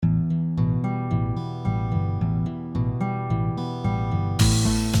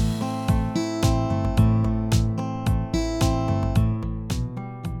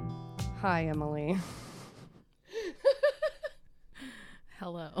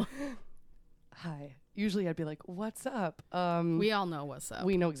Hello. Hi. Usually I'd be like, what's up? We all know what's up.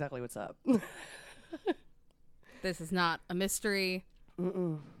 We know exactly what's up. This is not a mystery.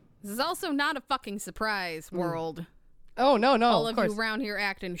 Mm-mm. This is also not a fucking surprise, world. Oh, no. All of course. you around here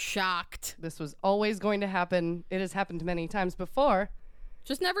acting shocked. This was always going to happen. It has happened many times before.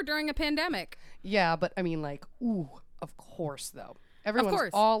 Just never during a pandemic. Yeah, but I mean, like, ooh, of course, though. Everyone's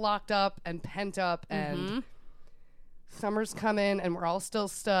all locked up and pent up, and summer's coming, and we're all still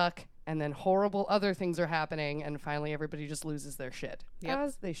stuck, and then horrible other things are happening, and finally everybody just loses their shit. Yep.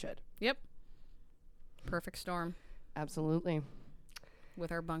 As they should. Yep. Perfect storm. Absolutely.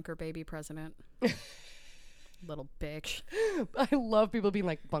 With our bunker baby president. Little bitch. I love people being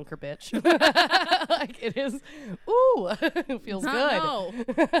like, bunker bitch. Like, it is, ooh, it feels Not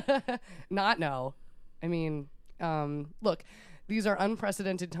good. no. Not no. I mean, look, these are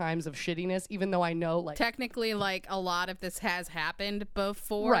unprecedented times of shittiness, even though I know, like... Technically, like, a lot of this has happened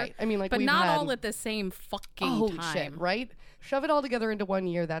before. Right. I mean, like, but not all at the same fucking holy time. shit, right? Shove it all together into 1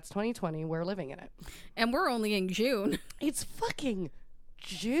 year. That's 2020. We're living in it. And we're only in June. It's fucking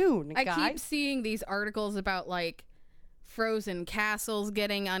June, guys. I keep seeing these articles about, like, frozen castles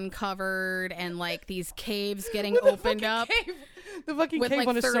getting uncovered and, like, these caves getting opened up. The fucking with, cave like,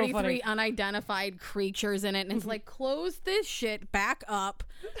 one is 33 so funny. unidentified creatures in it. And it's like, close this shit back up.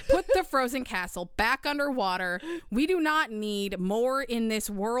 Put the frozen castle back underwater. We do not need more in this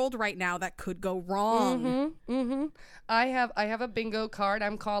world right now that could go wrong. I have a bingo card.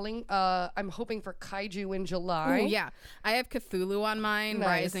 I'm calling. I'm hoping for kaiju in July. Ooh, yeah. I have Cthulhu on mine, Nice.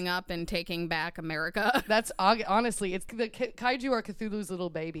 rising up and taking back America. That's honestly, it's the kaiju are Cthulhu's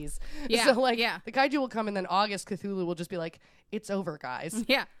little babies. Yeah, So like, yeah. the kaiju will come, and then August Cthulhu will just be like, "It's over, guys.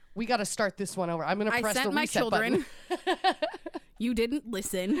 Yeah. We got to start this one over. I'm gonna I press sent the my reset children. button." You didn't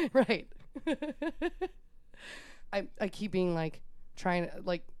listen. Right. I keep being like trying to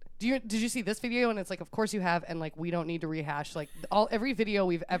like. Did you see this video? And it's like, of course you have, and like we don't need to rehash. Like every video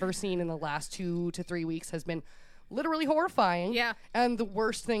we've ever seen in the last 2 to 3 weeks has been literally horrifying. Yeah. And the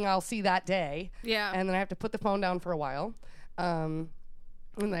worst thing I'll see that day. Yeah. And then I have to put the phone down for a while. And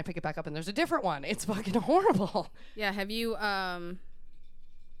then I pick it back up and there's a different one. It's fucking horrible. Yeah, have you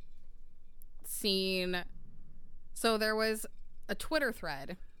seen... So there was a Twitter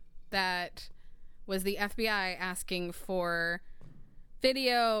thread that was the FBI asking for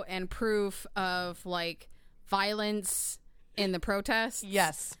video and proof of, like, violence in the protests.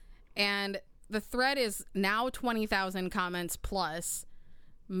 Yes. And the thread is now 20,000 comments plus,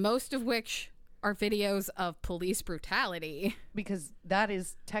 most of which are videos of police brutality. Because that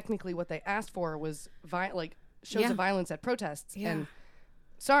is technically what they asked for, was shows of violence at protests. Yeah. And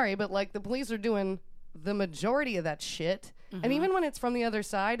sorry, but like the police are doing the majority of that shit. And even when it's from the other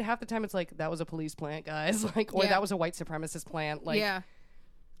side, half the time it's like, that was a police plant, guys. Like, or that was a white supremacist plant. Like,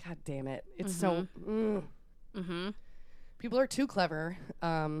 God damn it. It's so... People are too clever.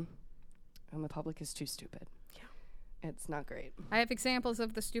 And the public is too stupid. Yeah. It's not great. I have examples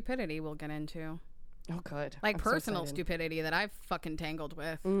of the stupidity we'll get into. Oh, good. Like, I'm personal so stupidity that I've fucking tangled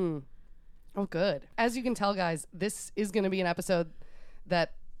with. Oh, good. As you can tell, guys, this is going to be an episode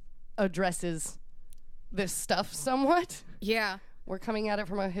that addresses this stuff somewhat. Yeah. We're coming at it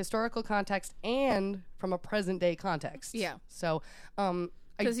from a historical context and from a present day context. Yeah. So,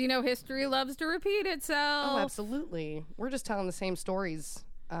 because, history loves to repeat itself. Oh, absolutely. We're just telling the same stories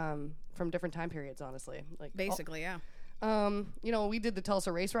from different time periods, honestly. Like, basically, yeah. We did the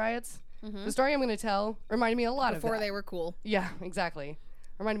Tulsa race riots. The story I'm going to tell reminded me a lot of that. Before they were cool. Yeah, exactly.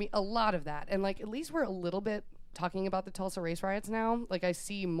 Reminded me a lot of that. And, like, at least we're a little bit talking about the Tulsa race riots now. Like, I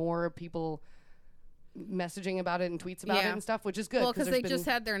see more people messaging about it and tweets about it and stuff, which is good. Well, because they just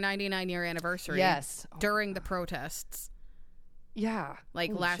had their 99-year anniversary. Yes. During the protests. Yeah.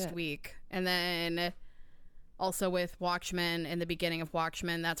 Like, last week. And then also with Watchmen, in the beginning of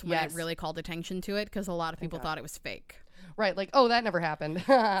Watchmen, that's when it really called attention to it, because a lot of people thought it was fake. Right, like, oh, that never happened.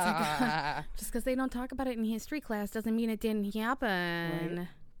 Just because they don't talk about it in history class doesn't mean it didn't happen.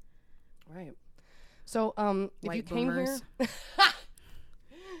 Right. So, if you came here...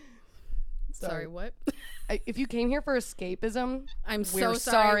 Sorry, what? If you came here for escapism, I'm so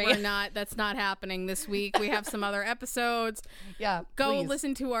sorry. That's not happening this week. We have some other episodes. Yeah, go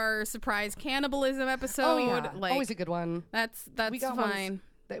listen to our surprise cannibalism episode. Oh, yeah. Like, always a good one. That's fine.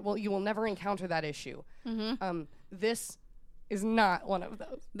 You will never encounter that issue. This is not one of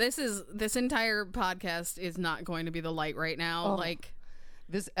those. This entire podcast is not going to be the light right now. Like,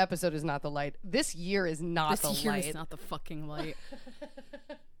 this episode is not the light. This year is not the light. This year is not the fucking light.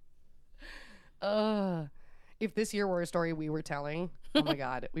 If this year were a story we were telling, oh my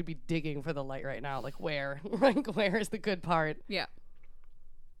God, we'd be digging for the light right now. Like, where? Like, where is the good part? Yeah.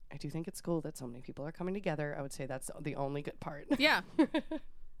 I do think it's cool that so many people are coming together. I would say that's the only good part. Yeah.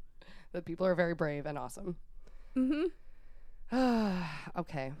 That people are very brave and awesome.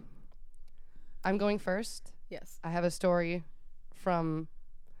 Okay. I'm going first. Yes. I have a story from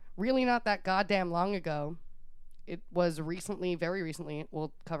really not that goddamn long ago. It was recently, very recently,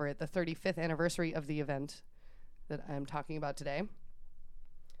 we'll cover it, the 35th anniversary of the event that I'm talking about today.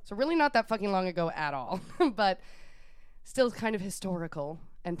 So really not that fucking long ago at all, but still kind of historical.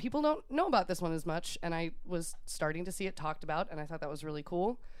 And people don't know about this one as much, and I was starting to see it talked about, and I thought that was really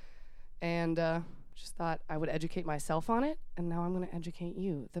cool. And just thought I would educate myself on it, and now I'm going to educate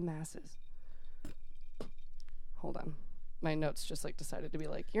you, the masses. Hold on. My notes just like decided to be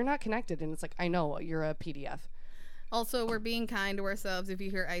like, you're not connected, and it's like, I know, you're a PDF. Also, we're being kind to ourselves. If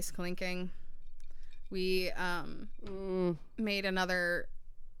you hear ice clinking, we made another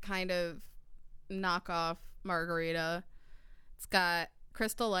kind of knockoff margarita. It's got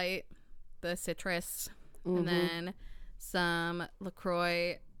Crystal Light, the citrus, and then some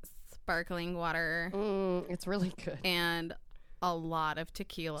LaCroix sparkling water. It's really good. And a lot of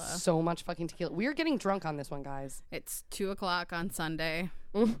tequila. So much fucking tequila. We're getting drunk on this one, guys. It's 2:00 on Sunday.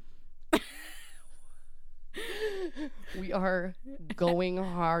 We are going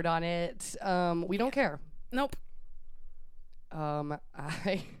hard on it. We don't care. Nope.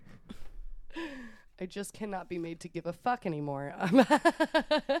 I just cannot be made to give a fuck anymore.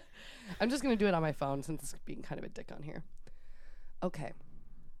 I'm just going to do it on my phone since it's being kind of a dick on here. Okay.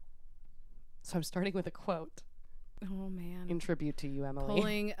 So I'm starting with a quote. Oh, man. In tribute to you, Emily.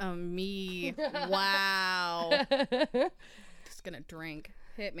 Pulling a me. Wow. Just going to drink.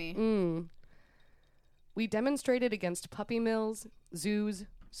 Hit me. We demonstrated against puppy mills, zoos,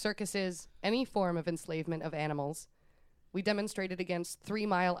 circuses, any form of enslavement of animals. We demonstrated against 3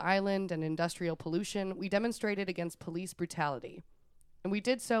 Mile Island and industrial pollution. We demonstrated against police brutality. And we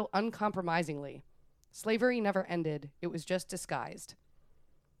did so uncompromisingly. Slavery never ended. It was just disguised.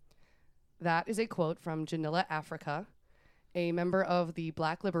 That is a quote from Janilla Africa, a member of the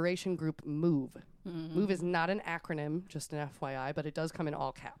Black liberation group MOVE. MOVE is not an acronym, just an FYI, but it does come in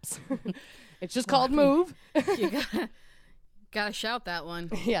all caps. It's just called MOVE. You gotta shout that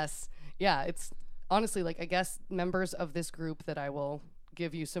one. Yes. Yeah, it's honestly, like, I guess members of this group that I will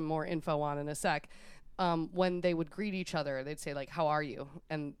give you some more info on in a sec, when they would greet each other, they'd say, like, how are you?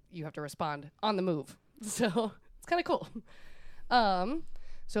 And you have to respond, on the move. So it's kind of cool.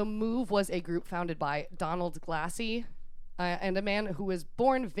 So MOVE was a group founded by Donald Glassy and a man who was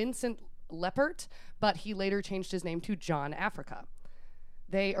born Vincent Leppert, but he later changed his name to John Africa.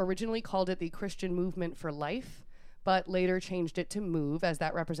 They originally called it the Christian Movement for Life, but later changed it to MOVE, as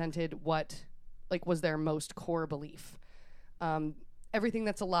that represented what was their most core belief. Everything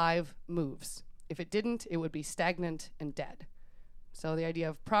that's alive moves. If it didn't, it would be stagnant and dead. So the idea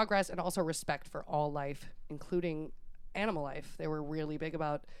of progress and also respect for all life, including animal life. They were really big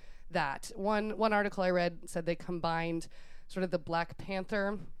about that. One article I read said they combined sort of the Black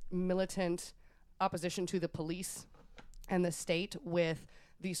Panther militant opposition to the police and the state with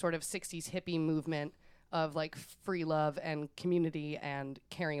the sort of 60s hippie movement of like free love and community and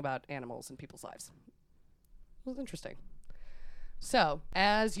caring about animals and people's lives. It was interesting. So,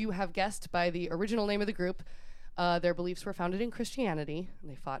 as you have guessed by the original name of the group, their beliefs were founded in Christianity,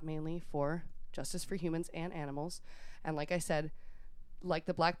 and they fought mainly for justice for humans and animals. And like I said, like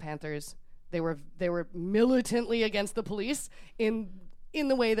the Black Panthers, they were militantly against the police in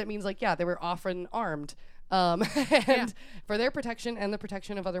the way that means, like, yeah, they were often armed. For their protection and the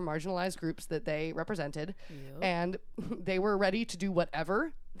protection of other marginalized groups that they represented. Yep. And they were ready to do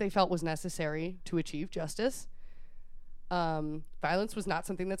whatever they felt was necessary to achieve justice. Violence was not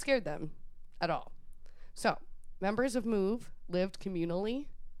something that scared them at all. So, members of MOVE lived communally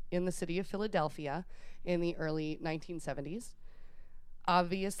in the city of Philadelphia in the early 1970s.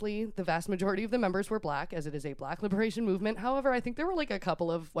 Obviously, the vast majority of the members were Black, as it is a Black liberation movement. However, I think there were like a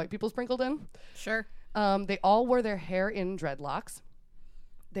couple of white people sprinkled in. Sure. They all wore their hair in dreadlocks.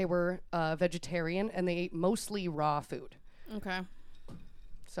 They were vegetarian, and they ate mostly raw food. Okay.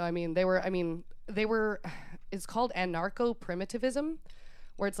 So, they were, it's called anarcho-primitivism,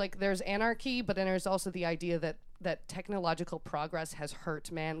 where it's like there's anarchy, but then there's also the idea that technological progress has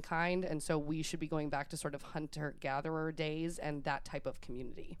hurt mankind, and so we should be going back to sort of hunter-gatherer days and that type of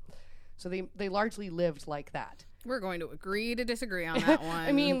community. So they largely lived like that. We're going to agree to disagree on that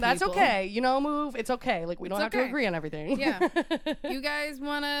one. That's okay. MOVE, it's okay. Like, we don't have to agree on everything. Yeah. You guys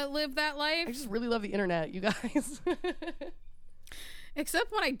want to live that life? I just really love the internet, you guys.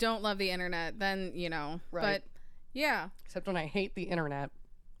 Except when I don't love the internet, then, Right. But, yeah. Except when I hate the internet.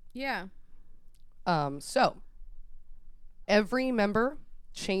 Yeah. So, every member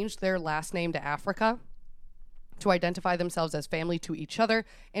changed their last name to Africa to identify themselves as family to each other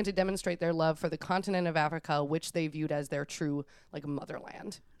and to demonstrate their love for the continent of Africa, which they viewed as their true, like,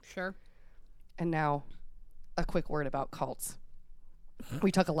 motherland. Sure. And now, a quick word about cults.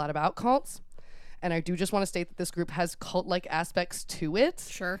 We talk a lot about cults, and I do just want to state that this group has cult-like aspects to it.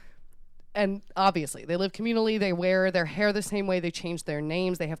 Sure. And obviously, they live communally, they wear their hair the same way, they change their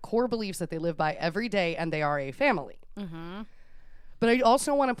names, they have core beliefs that they live by every day, and they are a family. Mm-hmm. But I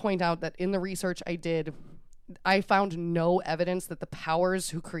also want to point out that in the research I did, I found no evidence that the powers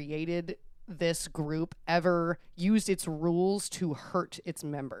who created this group ever used its rules to hurt its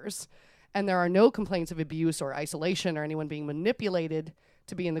members. And there are no complaints of abuse or isolation or anyone being manipulated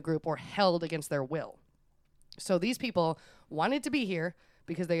to be in the group or held against their will. So these people wanted to be here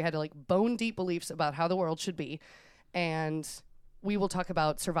because they had like bone deep beliefs about how the world should be. And we will talk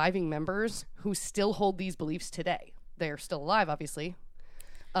about surviving members who still hold these beliefs today. They're still alive, obviously.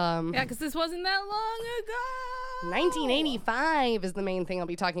 Yeah, because this wasn't that long ago. 1985 is the main thing I'll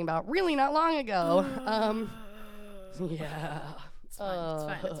be talking about. Really not long ago. Yeah.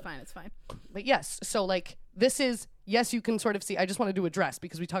 It's fine. But yes, so like this is, yes, you can sort of see, I just wanted to address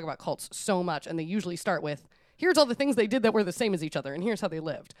because we talk about cults so much and they usually start with, here's all the things they did that were the same as each other and here's how they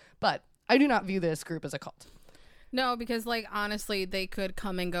lived. But I do not view this group as a cult. No, because like honestly, they could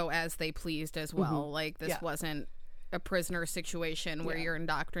come and go as they pleased as well. Mm-hmm. Like this wasn't a prisoner situation where you're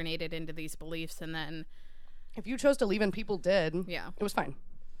indoctrinated into these beliefs and then if you chose to leave and people did, it was fine.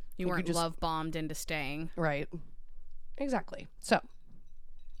 You weren't love bombed into staying. Right. Exactly. So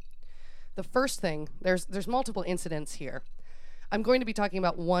the first thing, there's multiple incidents here. I'm going to be talking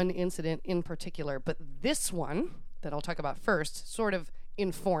about one incident in particular, but this one that I'll talk about first sort of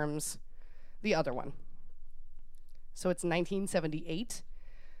informs the other one. So it's 1978,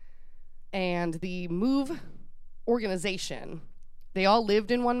 and the MOVE organization, they all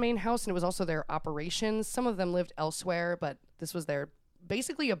lived in one main house, and it was also their operations. Some of them lived elsewhere, but this was their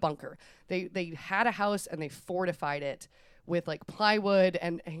basically a bunker. They had a house, and they fortified it with, like, plywood,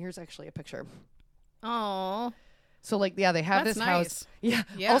 and here's actually a picture. Oh. So, like, yeah, they have this house. Yeah.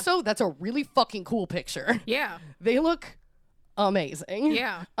 Also, that's a really fucking cool picture. Yeah. They look amazing.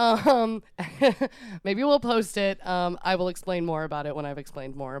 Yeah. Maybe we'll post it. I will explain more about it when I've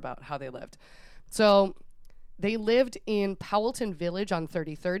explained more about how they lived. So they lived in Powelton Village on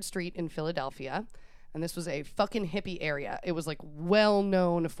 33rd Street in Philadelphia. And this was a fucking hippie area. It was like well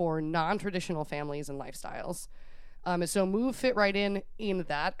known for non-traditional families and lifestyles. So MOVE fit right in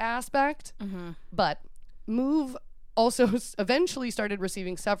that aspect. Mm-hmm. But MOVE also eventually started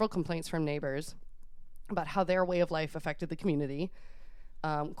receiving several complaints from neighbors about how their way of life affected the community.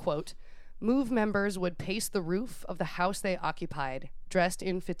 Quote, MOVE members would pace the roof of the house they occupied, dressed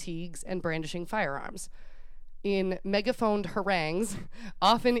in fatigues and brandishing firearms. In megaphoned harangues,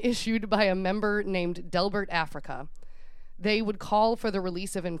 often issued by a member named Delbert Africa, they would call for the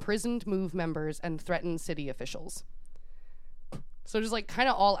release of imprisoned MOVE members and threaten city officials. So just like kind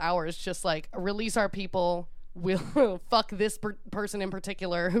of all hours, just like release our people, we'll fuck this person in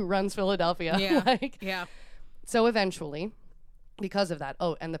particular who runs Philadelphia. Yeah. So eventually, because of that,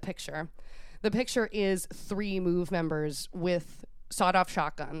 and the picture is 3 MOVE members with sawed-off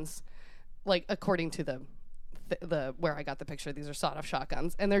shotguns, like according to the where I got the picture. These are sawed-off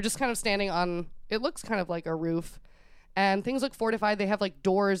shotguns, and they're just kind of standing on, it looks kind of like a roof, and things look fortified. They have like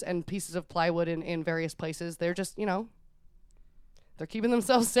doors and pieces of plywood in various places. They're just, they're keeping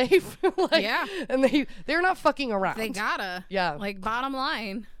themselves safe. And they're not fucking around. They gotta. Yeah. Like, bottom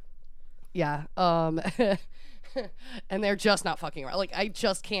line. Yeah. And they're just not fucking around. Like, I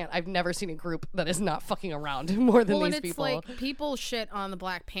just can't. I've never seen a group that is not fucking around more than these people. Well, and it's like, people shit on the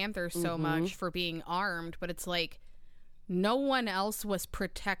Black Panthers so much for being armed, but it's like, no one else was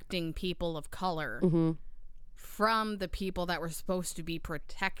protecting people of color from the people that were supposed to be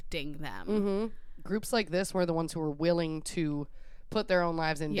protecting them. Mm-hmm. Groups like this were the ones who were willing to put their own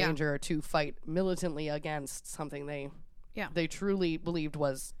lives in danger to fight militantly against something they truly believed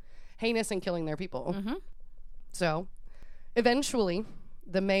was heinous and killing their people. Mm-hmm. So, eventually,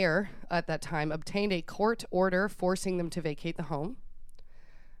 the mayor at that time obtained a court order forcing them to vacate the home.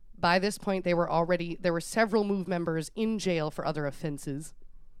 By this point, there were several MOVE members in jail for other offenses.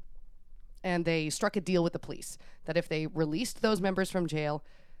 And they struck a deal with the police that if they released those members from jail,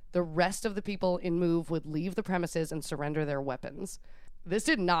 the rest of the people in MOVE would leave the premises and surrender their weapons. This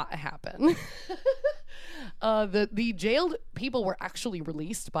did not happen. The jailed people were actually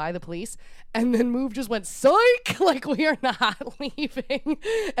released by the police, and then MOVE just went, psych! Like, we are not leaving.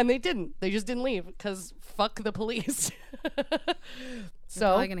 And they didn't. They just didn't leave, because fuck the police. So, you're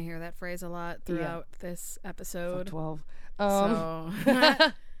probably going to hear that phrase a lot throughout this episode. 12.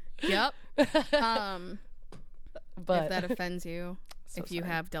 Yep. But if that offends you, so if you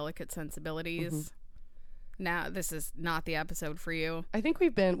sorry. have delicate sensibilities, now this is not the episode for you. I think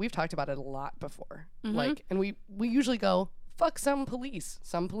we've talked about it a lot before. Like, and we usually go, fuck some police.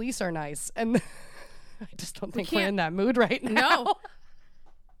 Some police are nice. And I just don't think we're in that mood right now.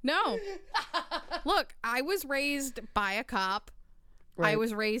 No. Look, I was raised by a cop. Right. I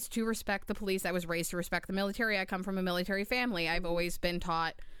was raised to respect the police. I was raised to respect the military. I come from a military family. I've always been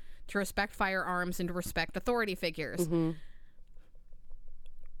taught to respect firearms and to respect authority figures.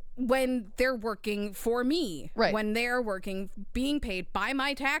 When they're working for me, when they're working, being paid by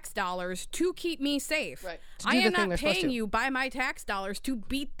my tax dollars to keep me safe. I am not paying you by my tax dollars to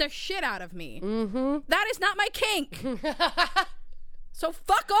beat the shit out of me. That is not my kink. So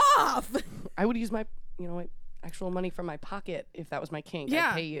fuck off. I would use my, my actual money from my pocket if that was my kink.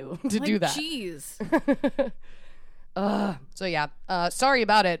 I'd pay you to do that. Jeez. So yeah, sorry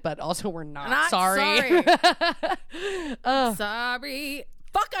about it, but also we're not sorry. Sorry.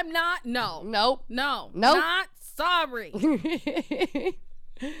 Fuck, I'm not. No. Nope. Not sorry.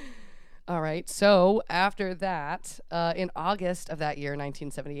 All right. So after that, in August of that year,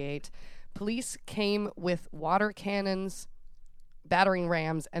 1978, police came with water cannons, battering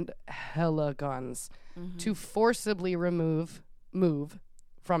rams, and hella guns to forcibly move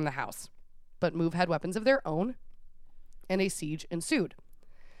from the house. But Move had weapons of their own, and a siege ensued.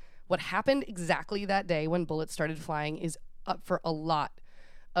 What happened exactly that day when bullets started flying is up for a lot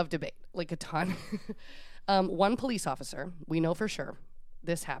of debate, like a ton. One police officer, we know for sure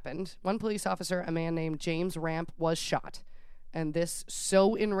this happened. One police officer, a man named James Ramp, was shot. And this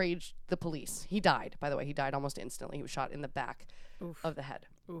so enraged the police. He died, by the way. He died almost instantly. He was shot in the back of the head.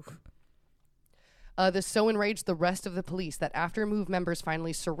 This so enraged the rest of the police that after Move members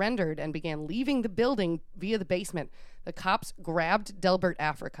finally surrendered and began leaving the building via the basement, the cops grabbed Delbert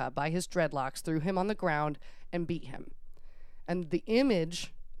Africa by his dreadlocks, threw him on the ground, and beat him. And the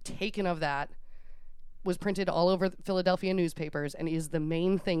image taken of that was printed all over Philadelphia newspapers and is the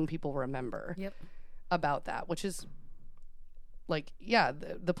main thing people remember about that, which is like,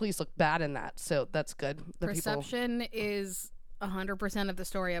 the police look bad in that, so that's good. Perception is 100% of the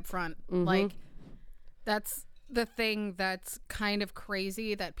story up front. Like, that's the thing that's kind of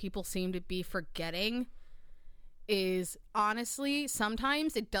crazy that people seem to be forgetting is, honestly,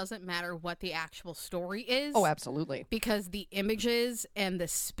 sometimes it doesn't matter what the actual story is. Oh, absolutely. Because the images and the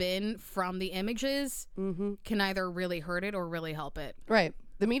spin from the images can either really hurt it or really help it. Right.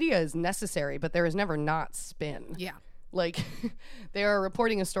 The media is necessary, but there is never not spin. Yeah. Like, they are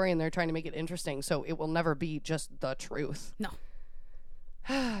reporting a story and they're trying to make it interesting, so it will never be just the truth. No.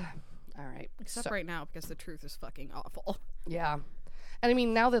 All right. Except right now, because the truth is fucking awful. Yeah. And I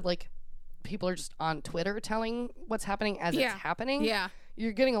mean, now that, like, people are just on Twitter telling what's happening as it's happening,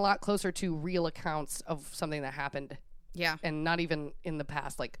 you're getting a lot closer to real accounts of something that happened. Yeah. And not even in the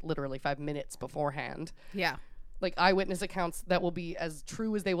past, like, literally 5 minutes beforehand. Yeah. Like, eyewitness accounts that will be as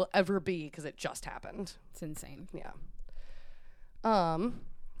true as they will ever be because it just happened. It's insane. Yeah.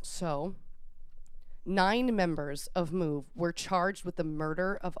 So 9 members of Move were charged with the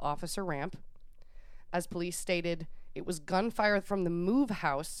murder of Officer Ramp. As police stated, it was gunfire from the Move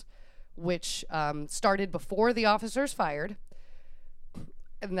house, which started before the officers fired,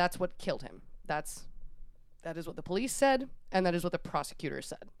 and that's what killed him. That is what the police said, and that is what the prosecutors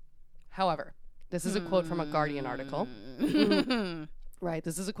said. However, this is a quote from a Guardian article. Right,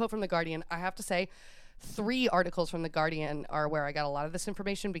 this is a quote from the Guardian. I have to say, 3 articles from the Guardian are where I got a lot of this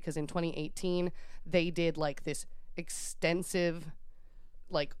information, because in 2018 they did like this extensive,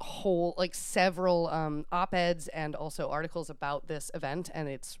 like whole, like several op-eds and also articles about this event, and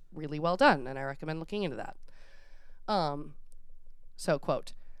it's really well done, and I recommend looking into that. So,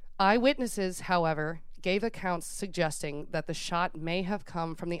 quote, eyewitnesses, however, gave accounts suggesting that the shot may have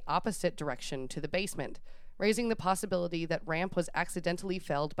come from the opposite direction to the basement, raising the possibility that Ramp was accidentally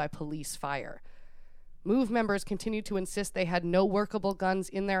felled by police fire. Move members continued to insist they had no workable guns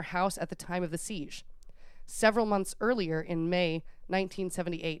in their house at the time of the siege. Several months earlier, in May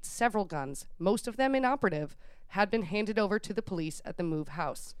 1978, several guns, most of them inoperative, had been handed over to the police at the Move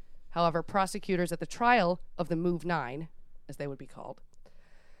house. However, prosecutors at the trial of the Move 9, as they would be called,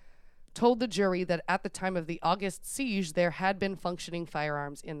 told the jury that at the time of the August siege, there had been functioning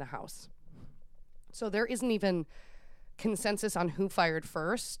firearms in the house. So there isn't even consensus on who fired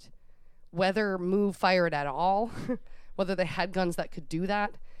first, whether Move fired at all, whether they had guns that could do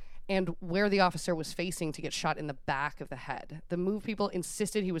that, and where the officer was facing to get shot in the back of the head. The Move people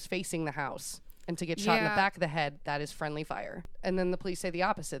insisted he was facing the house, and to get shot in the back of the head, that is friendly fire. And then the police say the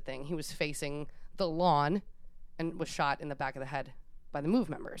opposite thing. He was facing the lawn, and was shot in the back of the head by the MOVE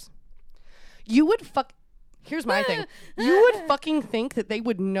members. You would Here's my thing. You would fucking think that they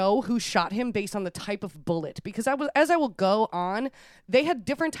would know who shot him based on the type of bullet. Because as I will go on, they had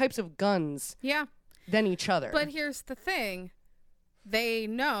different types of guns than each other. But here's the thing. They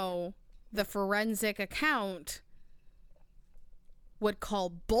know the forensic account would call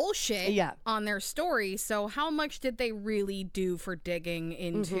bullshit on their story. So how much did they really do for digging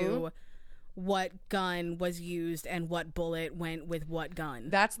into what gun was used and what bullet went with what gun?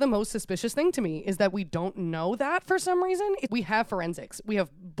 That's the most suspicious thing to me, is that we don't know that for some reason. We have forensics. We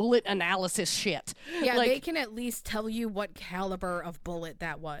have bullet analysis shit. Yeah, they can at least tell you what caliber of bullet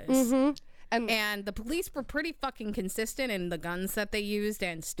that was. And the police were pretty fucking consistent in the guns that they used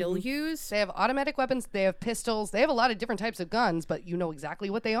and still use. They have automatic weapons. They have pistols. They have a lot of different types of guns, but you know exactly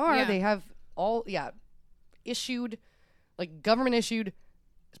what they are. Yeah. They have all, issued, like government-issued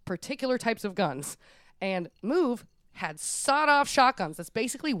particular types of guns. And MOVE had sawed-off shotguns. That's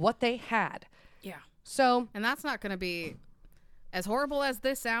basically what they had. Yeah. So... And that's not going to be... As horrible as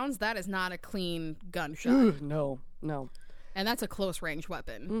this sounds, that is not a clean gunshot. No. And that's a close-range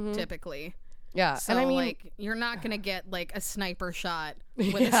weapon, typically. Yeah. So, and I mean, like, you're not going to get, like, a sniper shot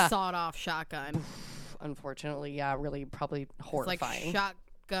with a sawed-off shotgun. Unfortunately, really probably horrifying. It's like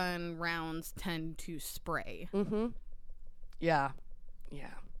shotgun rounds tend to spray. Yeah.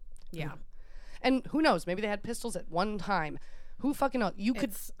 And who knows? Maybe they had pistols at one time. Who fucking knows? You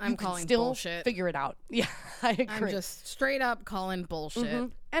could still bullshit. Figure it out. Yeah, I agree. I'm just straight up calling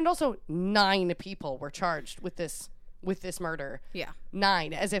bullshit. And also, 9 people were charged with this murder. Yeah.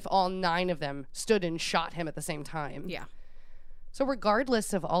 9, as if all 9 of them stood and shot him at the same time. Yeah. So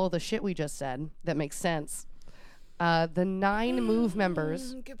regardless of all of the shit we just said, that makes sense. The 9 MOVE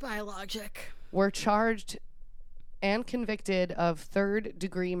members goodbye logic were charged and convicted of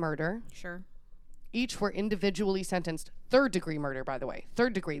third-degree murder. Sure. Each were individually sentenced. Third-degree murder, by the way.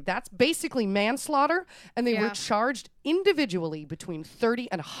 Third degree. That's basically manslaughter, and they were charged individually between 30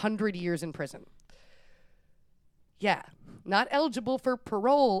 and 100 years in prison. Yeah. Not eligible for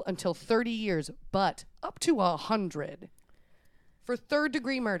parole until 30 years, but up to 100. For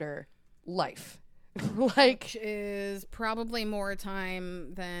third-degree murder, life. Which is probably more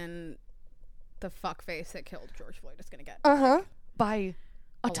time than the fuckface that killed George Floyd is going to get. By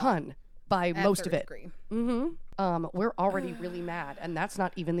a ton. By At most of it. Degree. We're already really mad, and that's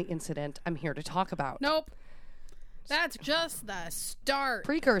not even the incident I'm here to talk about. Nope. That's just the start.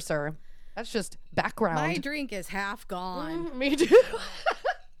 Precursor. That's just background. My drink is half gone. Me too.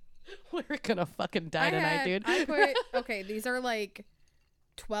 We're gonna fucking die tonight, dude. Okay, these are like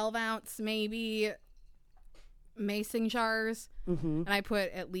 12-ounce maybe mason jars, and I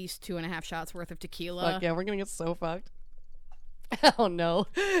put at least 2.5 shots worth of tequila. Fuck yeah, we're gonna get so fucked. Oh no.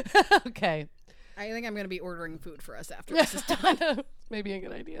 Okay. I think I'm gonna be ordering food for us after this is done. Maybe a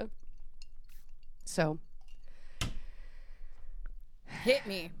good idea. So hit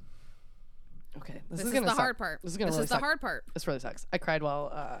me. Okay, this is the hard part. This is the hard part. This really sucks. I cried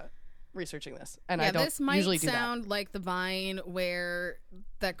while researching this, and I don't usually do that. This might sound like the Vine where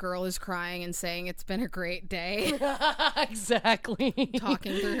that girl is crying and saying it's been a great day. Exactly.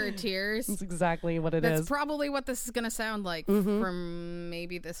 Talking through her tears. That's exactly what it is. That's probably what this is going to sound like from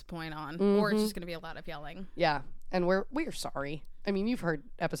maybe this point on, or it's just going to be a lot of yelling. Yeah, and we're sorry. I mean, you've heard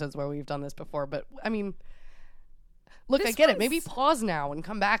episodes where we've done this before, but I mean. Look, I get it. Maybe pause now and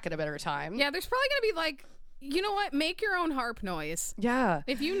come back at a better time. Yeah, there's probably going to be like, you know what? Make your own harp noise. Yeah.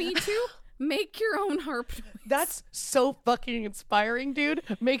 If you need to, make your own harp noise. That's so fucking inspiring, dude.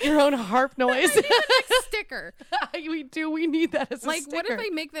 Make your own harp noise. We need that as a sticker. We do. We need that as a sticker. Like, what if I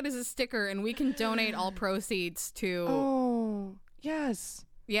make that as a sticker and we can donate all proceeds to... Oh, yes.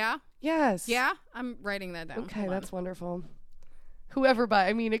 Yeah? Yes. Yeah? I'm writing that down. Okay, that's wonderful. Whoever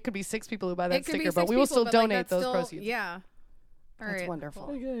I mean, it could be 6 people who buy that sticker, but we will still donate those proceeds. Yeah. All right. That's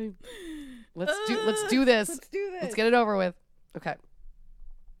wonderful. Okay. Let's do this. Let's do this. Let's get it over with. Okay.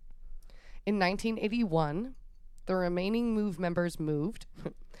 In 1981, the remaining MOVE members moved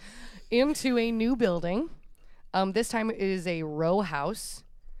into a new building. This time it is a row house.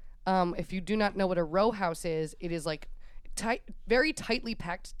 If you do not know what a row house is, it is like very tightly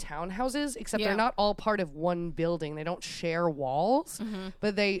packed townhouses, except they're not all part of one building. They don't share walls,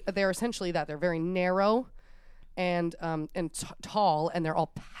 but they're essentially that. They're very narrow and tall, and they're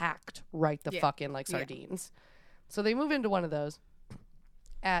all packed right the fuck in like sardines. So they move into one of those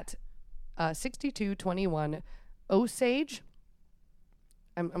at 6221 Osage.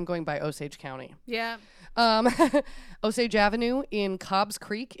 I'm going by Osage County. Yeah. Osage Avenue in Cobbs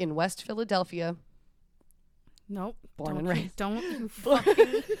Creek in West Philadelphia. Nope. Born and raised. Don't you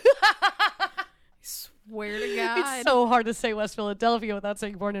fucking... I Swear to God. It's so hard to say West Philadelphia without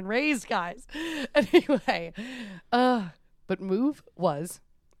saying born and raised, guys. Anyway, but move was,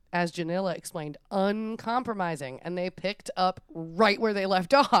 as Janilla explained, uncompromising, and they picked up right where they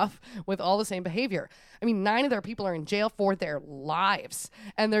left off with all the same behavior. I mean, 9 of their people are in jail for their lives,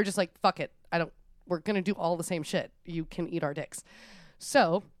 and they're just like, fuck it, we're gonna do all the same shit. You can eat our dicks.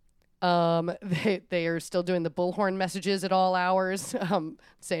 So they are still doing the bullhorn messages at all hours,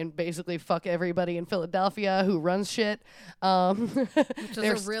 saying basically fuck everybody in Philadelphia who runs shit. Which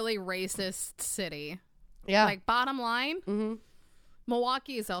is a really racist city. Yeah. Like, bottom line,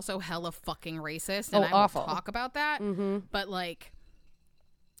 Milwaukee is also hella fucking racist, and I will talk about that. But like,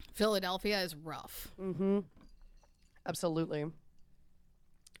 Philadelphia is rough. Absolutely.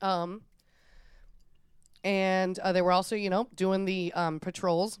 And they were also, doing the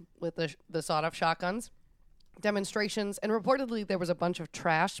patrols with the sawed-off shotguns, demonstrations, and reportedly there was a bunch of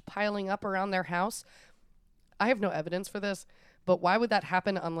trash piling up around their house. I have no evidence for this, but why would that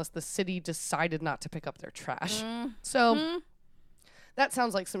happen unless the city decided not to pick up their trash? So that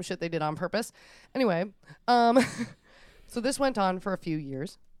sounds like some shit they did on purpose. Anyway, so this went on for a few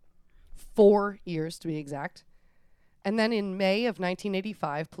years, 4 years to be exact. And then in May of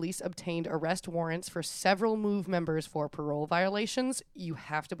 1985, police obtained arrest warrants for several MOVE members for parole violations. You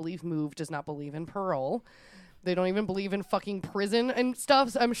have to believe MOVE does not believe in parole. They don't even believe in fucking prison and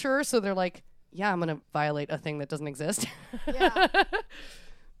stuff, I'm sure. So they're like, yeah, I'm going to violate a thing that doesn't exist. Yeah.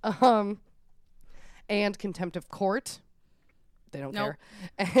 And contempt of court. They don't care.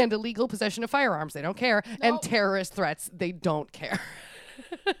 And illegal possession of firearms. They don't care. And terrorist threats. They don't care.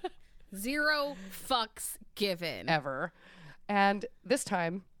 0 fucks given. Ever. And this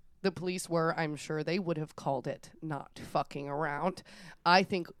time, the police were, I'm sure they would have called it not fucking around. I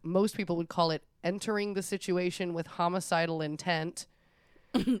think most people would call it entering the situation with homicidal intent.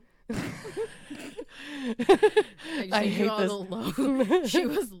 I hate this. Alone. She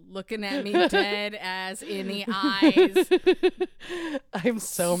was looking at me dead ass in the eyes. I'm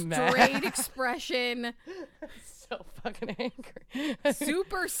so mad. Straight expression. So fucking angry.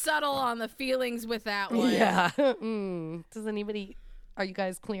 Super subtle on the feelings with that one. Yeah. Are you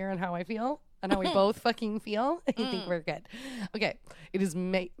guys clear on how I feel? On how we both fucking feel? I think we're good. Okay. It is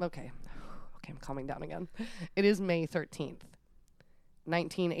May. Okay, I'm calming down again. It is May 13th,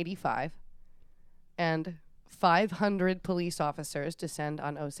 1985. And 500 police officers descend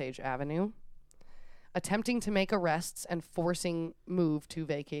on Osage Avenue, attempting to make arrests and forcing MOVE to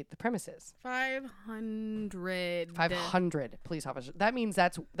vacate the premises. 500 police officers. That means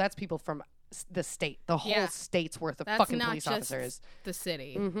that's people from the state. The whole state's worth of fucking police officers. The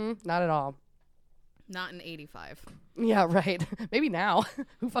city. Not at all. Not in 85. Yeah, right. Maybe now.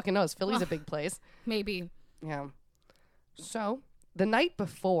 Who fucking knows? Philly's a big place. Maybe. Yeah. So, the night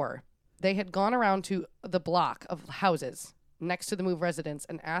before, they had gone around to the block of houses next to the MOVE residence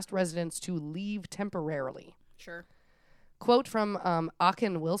and asked residents to leave temporarily. Sure. Quote from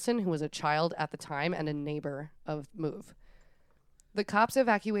Akin Wilson, who was a child at the time and a neighbor of MOVE. The cops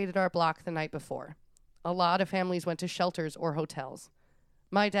evacuated our block the night before. A lot of families went to shelters or hotels.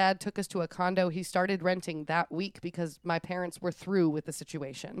 My dad took us to a condo he started renting that week because my parents were through with the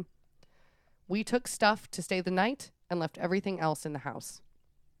situation. We took stuff to stay the night and left everything else in the house.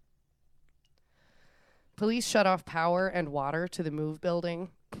 Police shut off power and water to the MOVE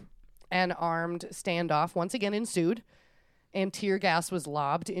building. An armed standoff once again ensued, and tear gas was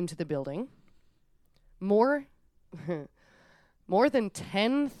lobbed into the building. More than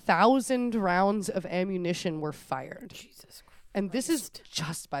 10,000 rounds of ammunition were fired. Jesus Christ. And this is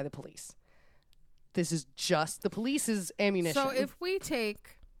just by the police. This is just the police's ammunition. So if we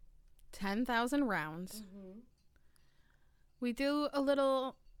take 10,000 rounds, we do a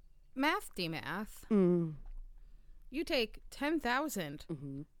little mathy math. You take 10,000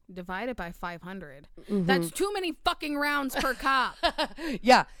 divided by 500. That's too many fucking rounds per cop.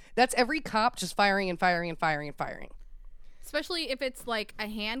 Yeah, that's every cop just firing and firing and firing and firing. Especially if it's like a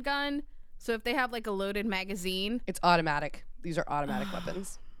handgun. So if they have like a loaded magazine. It's automatic. These are automatic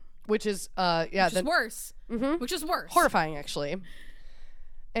weapons. Which is, Which is worse. Which is worse. Horrifying, actually.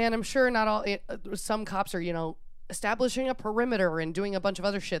 And I'm sure not all, some cops are, establishing a perimeter and doing a bunch of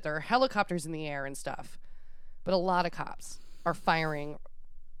other shit. There are helicopters in the air and stuff. But a lot of cops are firing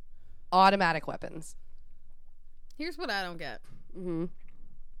automatic weapons. Here's what I don't get.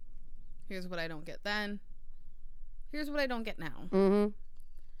 Here's what I don't get then. Here's what I don't get now.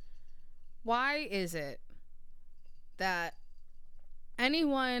 Why is it that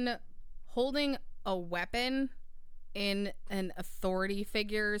anyone holding a weapon in an authority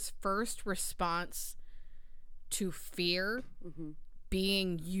figure's first response to fear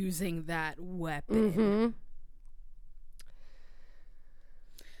being using that weapon? Mm-hmm.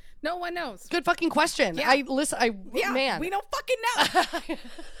 No one knows. Good fucking question. Yeah. Man. We don't fucking know.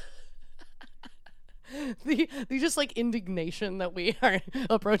 The just like indignation that we are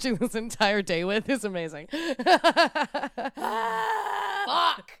approaching this entire day with is amazing.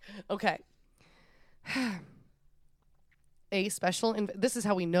 Fuck. Okay. This is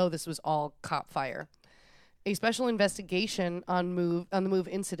how we know this was all cop fire. A special investigation on the move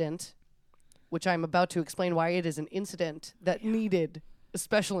incident, which I'm about to explain why it is an incident that needed a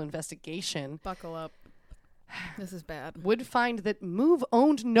special investigation. Buckle up. This is bad. Would find that Move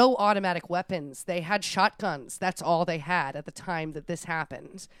owned no automatic weapons. They had shotguns. That's all they had at the time that this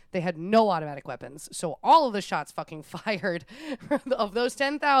happened. They had no automatic weapons. So all of the shots fucking fired of those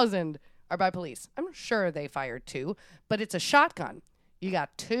 10,000 are by police. I'm sure they fired 2, but it's a shotgun. You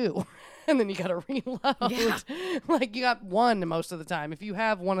got 2. And then you got to reload. Yeah. Like, you got 1 most of the time. If you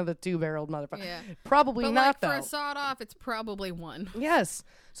have one of the 2-barreled motherfuckers. Yeah. Probably but not, though. For a sawed-off, it's probably 1. Yes.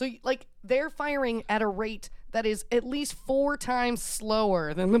 So, like, they're firing at a rate that is at least 4 times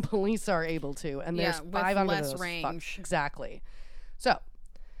slower than the police are able to. And there's 5 under less those. range. Exactly. So,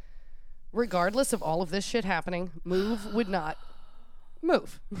 regardless of all of this shit happening, Move would not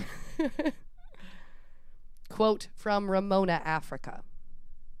move. Quote from Ramona, Africa,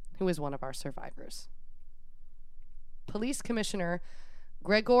 who is one of our survivors. Police Commissioner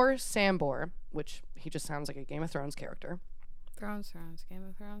Gregor Sambor, which he just sounds like a Game of Thrones character. Game of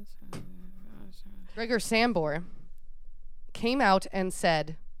Thrones. Gregor Sambor came out and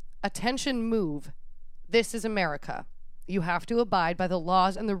said, "Attention, Move. This is America. You have to abide by the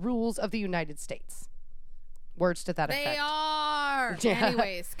laws and the rules of the United States." Words to that effect. They are! Yeah.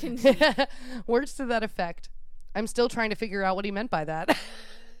 Anyways, continue. Words to that effect. I'm still trying to figure out what he meant by that.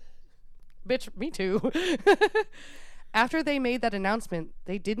 Bitch, me too. After they made that announcement,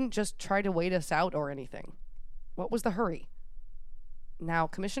 they didn't just try to wait us out or anything. What was the hurry? Now,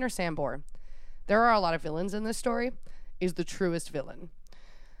 Commissioner Sambor, there are a lot of villains in this story, is the truest villain.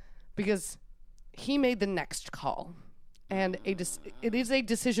 Because he made the next call. And it is a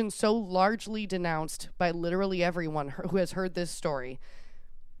decision so largely denounced by literally everyone who has heard this story,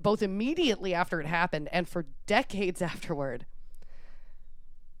 both immediately after it happened and for decades afterward,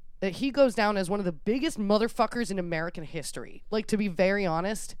 that he goes down as one of the biggest motherfuckers in American history. Like, to be very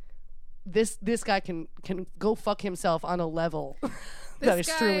honest, this guy can go fuck himself on a level that is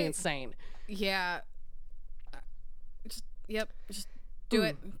truly insane. Yeah. Just do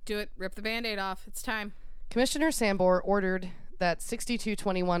it. Do it. Rip the Band-Aid off. It's time. Commissioner Sambor ordered that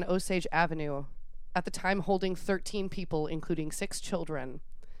 6221 Osage Avenue, at the time holding 13 people, including 6 children,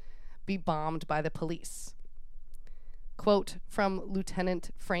 be bombed by the police. Quote from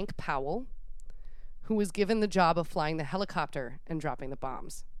Lieutenant Frank Powell, who was given the job of flying the helicopter and dropping the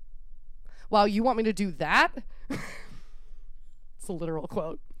bombs. Wow, you want me to do that? It's a literal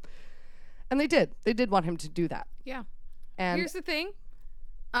quote. And they did. They did want him to do that. Yeah. And here's the thing.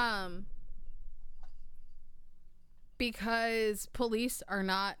 Because police are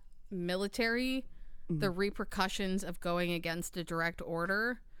not military, the repercussions of going against a direct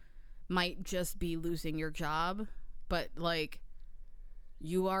order might just be losing your job. But, like,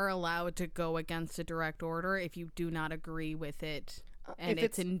 you are allowed to go against a direct order if you do not agree with it. And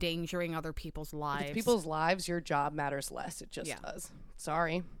it's endangering other people's lives. If it's people's lives, your job matters less. It just does.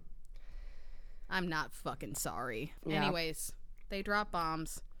 Sorry. I'm not fucking sorry. Yeah. Anyways, they drop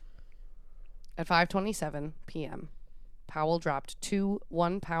bombs. At 5:27 p.m., Powell dropped 2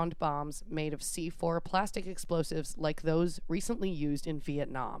 1-pound bombs made of C4 plastic explosives like those recently used in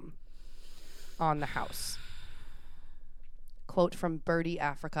Vietnam on the house. Quote from Birdie,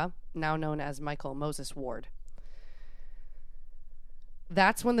 Africa, now known as Michael Moses Ward.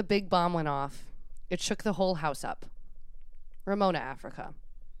 That's when the big bomb went off. It shook the whole house up. Ramona, Africa.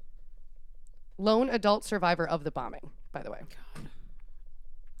 Lone adult survivor of the bombing, by the way. God.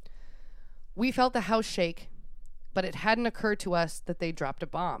 We felt the house shake, but it hadn't occurred to us that they dropped a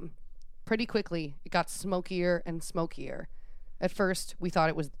bomb. Pretty quickly, it got smokier and smokier. At first, we thought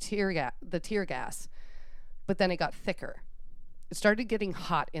it was the tear gas, but then it got thicker. It started getting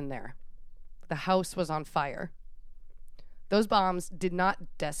hot in there. The house was on fire. Those bombs did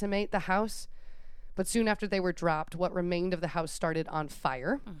not decimate the house, but soon after they were dropped, what remained of the house started on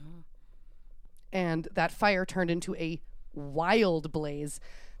fire. Mm-hmm. And that fire turned into a wild blaze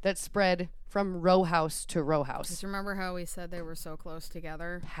that spread from row house to row house. Just remember how we said they were so close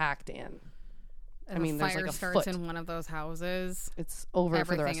together? Packed in. And the fire starts in one of those houses. It's over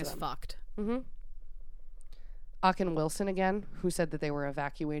for the rest of them. Everything is fucked. Mm-hmm. Akin Wilson again, who said that they were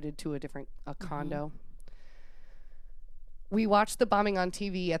evacuated to a condo. We watched the bombing on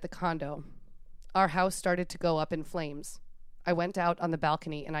TV at the condo. Our house started to go up in flames. I went out on the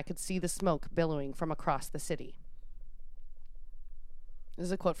balcony and I could see the smoke billowing from across the city. This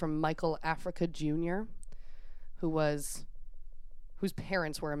is a quote from Michael Africa Jr., whose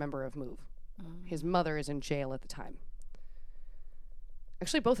parents were a member of MOVE. His mother is in jail at the time.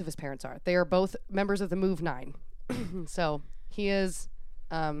 Actually, both of his parents are. They are both members of the MOVE 9. So he is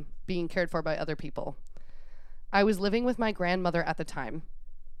being cared for by other people. I was living with my grandmother at the time.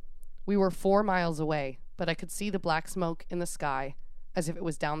 We were 4 miles away, but I could see the black smoke in the sky as if it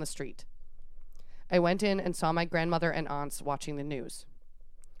was down the street. I went in and saw my grandmother and aunts watching the news.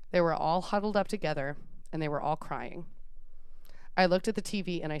 They were all huddled up together, and they were all crying. I looked at the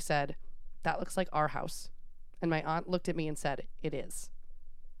TV and I said, "That looks like our house." And my aunt looked at me and said, "It is."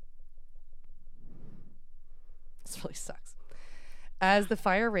 This really sucks. As the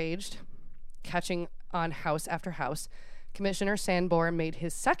fire raged, catching on house after house, Commissioner Sanborn made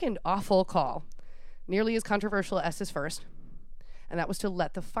his second awful call, nearly as controversial as his first, and that was to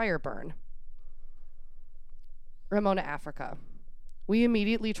let the fire burn. Ramona, Africa. We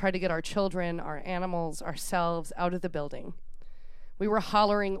immediately tried to get our children, our animals, ourselves out of the building. We were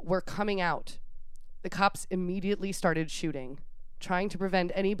hollering, "We're coming out." The cops immediately started shooting, trying to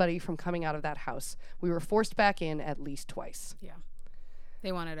prevent anybody from coming out of that house. We were forced back in at least twice. Yeah.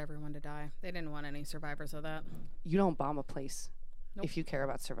 They wanted everyone to die. They didn't want any survivors of that. You don't bomb a place if you care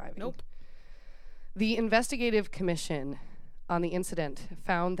about surviving. Nope. The investigative commission on the incident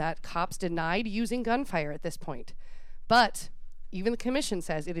found that cops denied using gunfire at this point. But even the commission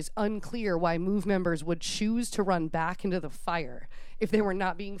says it is unclear why MOVE members would choose to run back into the fire if they were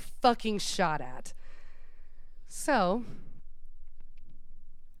not being fucking shot at. So,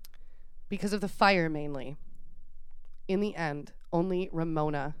 because of the fire mainly, in the end, only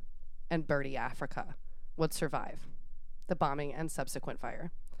Ramona and Bertie, Africa, would survive the bombing and subsequent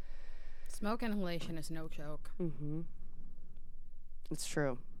fire. Smoke inhalation is no joke. Mm-hmm. It's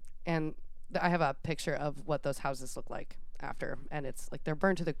true. And I have a picture of what those houses look like after, and it's like they're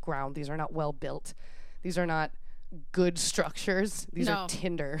burned to the ground. These are not well built. These are not good structures. These are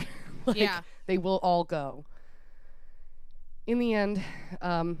tinder. They will all go. In the end,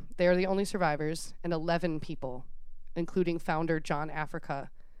 they are the only survivors, and 11 people, including founder John Africa,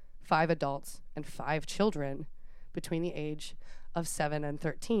 5 adults, and 5 children between the age of 7 and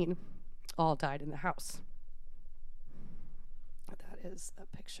 13, all died in the house. That is a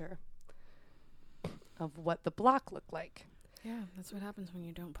picture of what the block looked like. Yeah, that's what happens when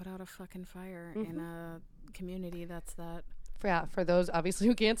you don't put out a fucking fire in a community that's that. For those obviously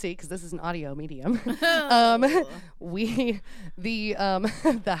who can't see, because this is an audio medium, the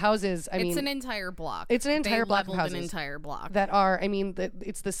houses. It's an entire block. It's an entire block of houses. An entire block that are.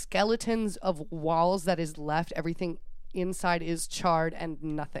 It's the skeletons of walls that is left. Everything inside is charred and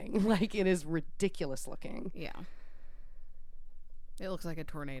nothing. Like, it is ridiculous looking. Yeah. It looks like a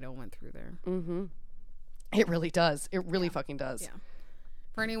tornado went through there. Mm-hmm. It really does. It really fucking does. Yeah.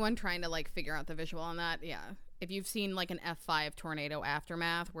 For anyone trying to figure out the visual on that, if you've seen an F5 tornado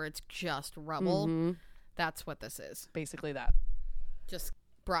aftermath where it's just rubble, that's what this is. Basically that. Just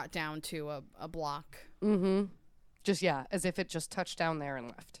brought down to a block. Mm-hmm. Just, as if it just touched down there and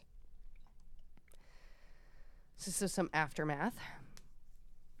left. So this is some aftermath.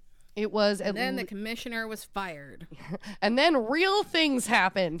 It was and then the commissioner was fired. And then real things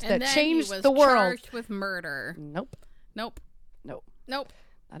happened that changed the world. And then he was charged with murder. Nope.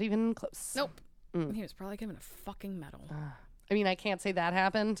 Not even close. Nope. He was probably given a fucking medal. I can't say that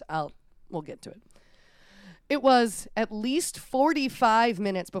happened. We'll get to it. It was at least 45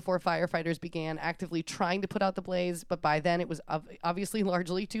 minutes before firefighters began actively trying to put out the blaze, but by then it was obviously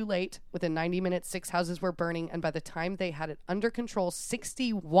largely too late. Within 90 minutes, 6 houses were burning, and by the time they had it under control,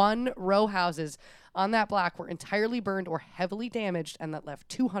 61 row houses on that block were entirely burned or heavily damaged, and that left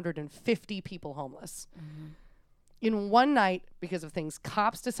 250 people homeless. Mm-hmm. In one night, because of things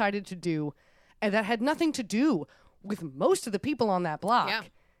cops decided to do, and that had nothing to do with most of the people on that block. Yeah.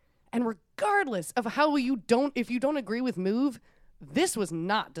 And regardless of if you don't agree with MOVE, this was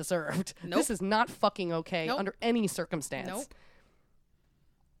not deserved. Nope. This is not fucking okay under any circumstance. Nope.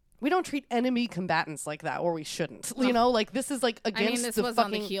 We don't treat enemy combatants like that, or we shouldn't. This is against this was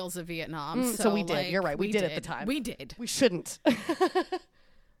on the heels of Vietnam. So we did. You're right. We did at the time. We did. We shouldn't.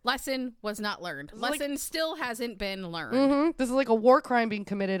 Lesson was not learned. Lesson still hasn't been learned. Mm-hmm. This is like a war crime being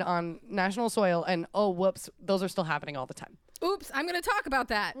committed on national soil, and whoops, those are still happening all the time. Oops, I'm going to talk about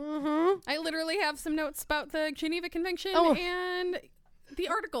that. Mm-hmm. I literally have some notes about the Geneva Convention and the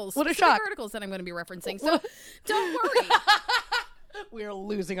articles. What a shock. Articles that I'm going to be referencing. So don't worry. We're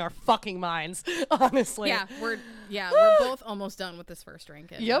losing our fucking minds, honestly. Yeah, Yeah, we're both almost done with this first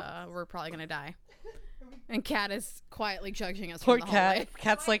drink. And, yep. We're probably going to die. And Kat is quietly judging us Poor from the Kat. hallway.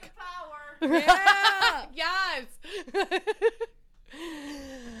 Kat's like... Power. Yeah! Yes!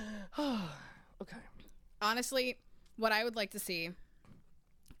 Okay. Honestly, what I would like to see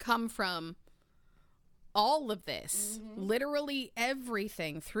come from all of this, literally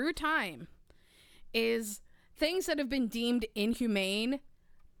everything through time, is things that have been deemed inhumane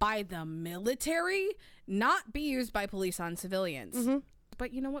by the military not be used by police on civilians.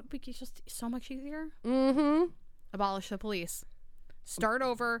 But you know what? It's just so much easier. Abolish the police. Start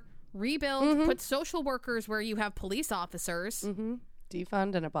over. Rebuild. Put social workers where you have police officers.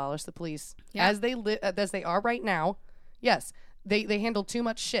 Defund and abolish the police as they are right now. Yes, they handle too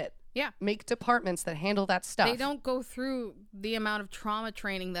much shit. Yeah. Make departments that handle that stuff. They don't go through the amount of trauma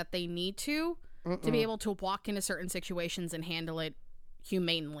training that they need to be able to walk into certain situations and handle it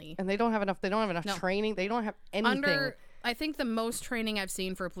humanely. And they don't have enough training. They don't have anything. I think the most training I've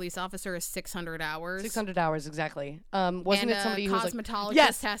seen for a police officer is 600 hours. 600 hours, exactly. Wasn't it somebody who was like...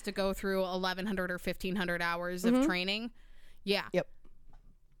 cosmetologist has to go through 1,100 or 1,500 hours of training. Yeah. Yep.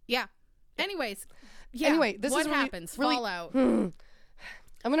 Yeah. Anyways. Yeah. Anyway, this what is happens? Really, Fallout. I'm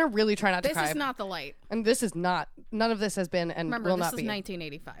going to really try not to cry. This is not the light. And this is not. None of this has been and Remember, will not be. Remember, this is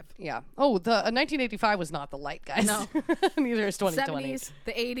 1985. Yeah. Oh, the 1985 was not the light, guys. No. Neither is 2020. 70s,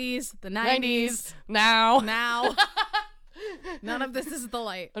 the 80s, the 90s. Now. None of this is the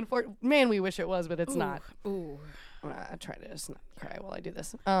light. Man, we wish it was, but it's not. Ooh. I try to just not cry while I do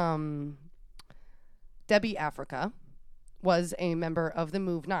this. Debbie Africa was a member of the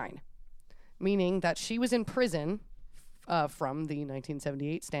Move 9, meaning that she was in prison from the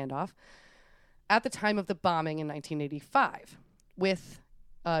 1978 standoff at the time of the bombing in 1985 with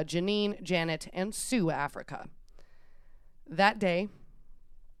Janine, Janet, and Sue Africa. That day,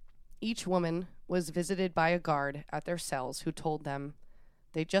 each woman was visited by a guard at their cells who told them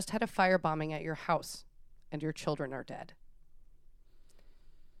they just had a firebombing at your house and your children are dead.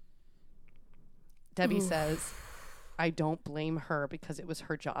 Debbie says, I don't blame her because it was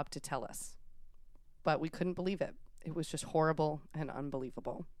her job to tell us. But we couldn't believe it. It was just horrible and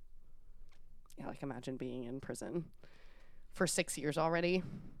unbelievable. Yeah, like imagine being in prison for 6 years already,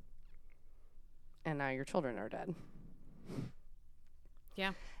 and now your children are dead.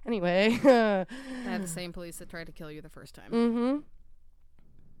 Yeah. Anyway. That's the same police that tried to kill you the first time.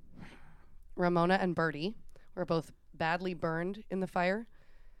 Ramona and Bertie were both badly burned in the fire,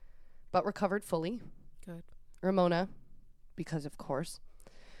 but recovered fully. Good. Ramona, because of course,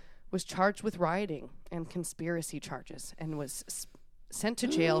 was charged with rioting and conspiracy charges and was sent to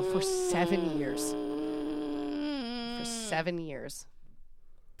jail for 7 years. For 7 years.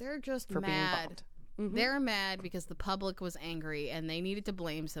 They're just for mad. Being bombed. They're mad because the public was angry and they needed to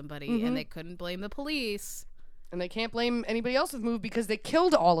blame somebody and they couldn't blame the police. And they can't blame anybody else's move because they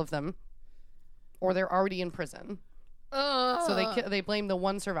killed all of them or they're already in prison. So they blame the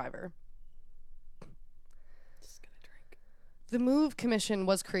one survivor. Just gonna drink. The Move Commission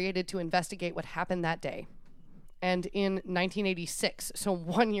was created to investigate what happened that day. And in 1986, so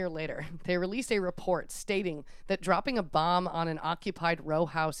 1 year later, they released a report stating that dropping a bomb on an occupied row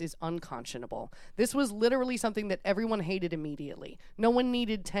house is unconscionable. This was literally something that everyone hated immediately. No one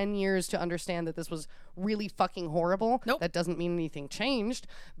needed 10 years to understand that this was really fucking horrible. Nope. That doesn't mean anything changed,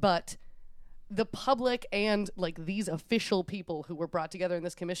 but the public and like these official people who were brought together in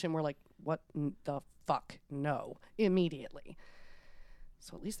this commission were like, what the fuck? No, immediately.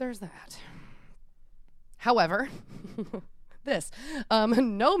 So at least there's that. However,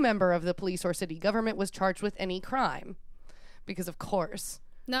 no member of the police or city government was charged with any crime. Because, of course.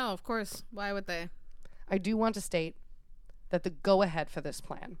 No, of course. Why would they? I do want to state that the go-ahead for this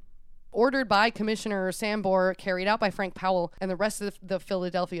plan, ordered by Commissioner Sambor, carried out by Frank Powell and the rest of the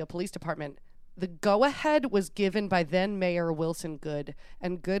Philadelphia Police Department, the go-ahead was given by then Mayor Wilson Goode,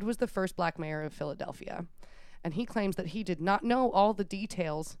 and Goode was the first black mayor of Philadelphia. And he claims that he did not know all the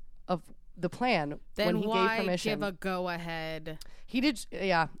details of the plan when he gave permission. Then why give a go-ahead? He did,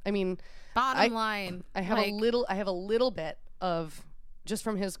 yeah. I mean, bottom line, I have a little bit of, just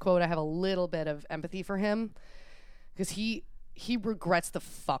from his quote, I have a little bit of empathy for him because he regrets the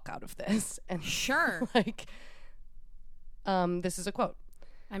fuck out of this. And sure, this is a quote.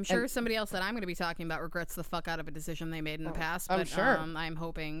 I'm sure somebody else that I'm going to be talking about regrets the fuck out of a decision they made in the past. I'm but, sure. I'm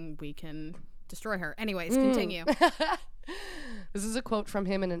hoping we can destroy her. Anyways, continue. This is a quote from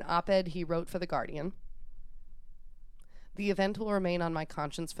him in an op-ed he wrote for The Guardian. The event will remain on my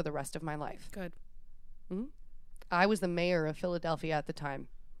conscience for the rest of my life. Good. I was the mayor of Philadelphia at the time.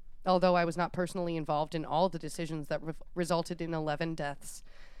 Although I was not personally involved in all the decisions that resulted in 11 deaths,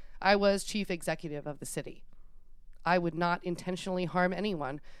 I was chief executive of the city. I would not intentionally harm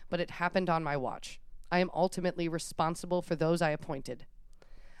anyone, but it happened on my watch. I am ultimately responsible for those I appointed.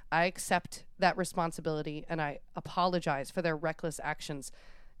 I accept that responsibility, and I apologize for their reckless actions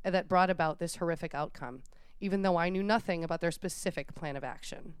that brought about this horrific outcome, even though I knew nothing about their specific plan of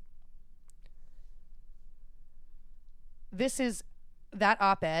action. That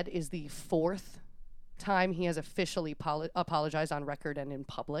op-ed is the fourth time he has officially apologized on record and in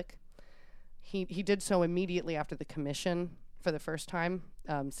public. He did so immediately after the commission for the first time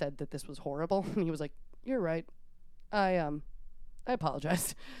said that this was horrible. And he was like, "You're right. I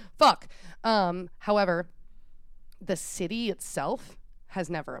apologize." Fuck. However, the city itself has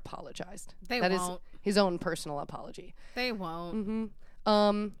never apologized. That won't. Is his own personal apology. They won't.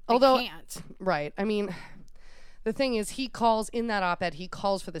 Mm-hmm. Although, they can't. Right. I mean, the thing is, he calls in that op-ed, he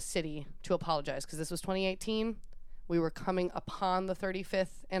calls for the city to apologize because this was 2018. We were coming upon the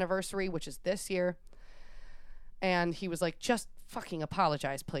 35th anniversary, which is this year. And he was like, just fucking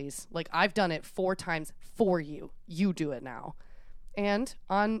apologize, please. Like, I've done it 4 times for you. You do it now. And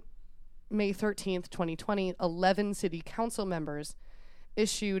on May 13th, 2020, 11 city council members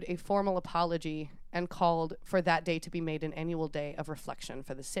issued a formal apology and called for that day to be made an annual day of reflection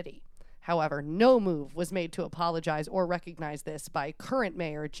for the city. However, no move was made to apologize or recognize this by current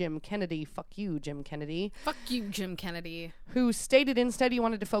mayor Jim Kennedy. Fuck you, Jim Kennedy. Fuck you, Jim Kennedy. Who stated instead he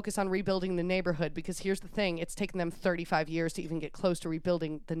wanted to focus on rebuilding the neighborhood, because here's the thing, it's taken them 35 years to even get close to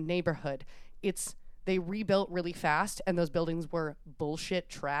rebuilding the neighborhood. They rebuilt really fast, and those buildings were bullshit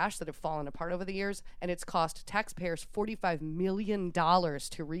trash that have fallen apart over the years, and it's cost taxpayers $45 million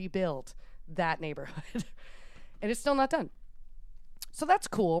to rebuild that neighborhood. And it's still not done. So that's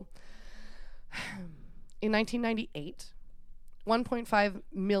cool. In 1998, $1.5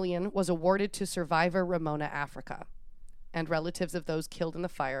 million was awarded to survivor Ramona Africa and relatives of those killed in the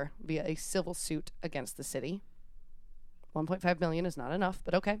fire via a civil suit against the city. $1.5 million is not enough,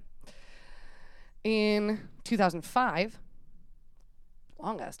 but okay. In 2005,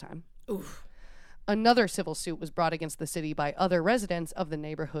 long-ass time, another civil suit was brought against the city by other residents of the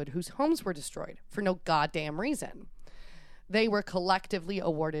neighborhood whose homes were destroyed for no goddamn reason. They were collectively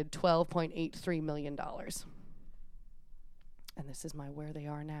awarded $12.83 million. And this is where they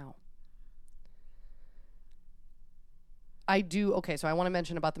are now. So I want to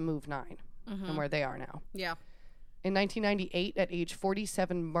mention about the Move 9 and where they are now. Yeah. In 1998, at age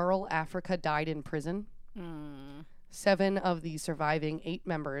 47, Merle Africa died in prison. 7 of the surviving 8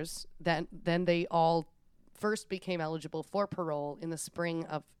 members, then they all first became eligible for parole in the spring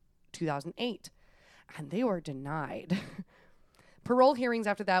of 2008. And they were denied. Parole hearings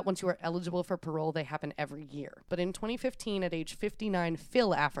after that, once you are eligible for parole, they happen every year. But in 2015, at age 59,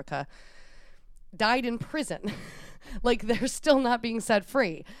 Phil Africa died in prison. Like, they're still not being set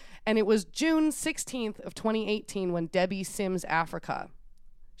free. And it was June 16th of 2018 when Debbie Sims Africa,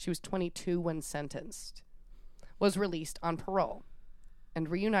 she was 22 when sentenced, was released on parole and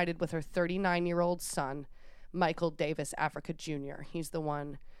reunited with her 39-year-old son, Michael Davis Africa Jr. He's the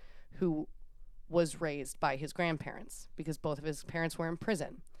one who was raised by his grandparents because both of his parents were in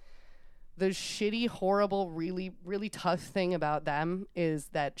prison. The shitty, horrible, really, really tough thing about them is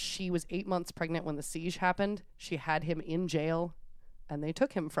that she was 8 months pregnant when the siege happened. She had him in jail, and they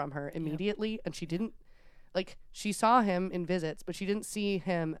took him from her immediately. Yep. And she didn't, she saw him in visits, but she didn't see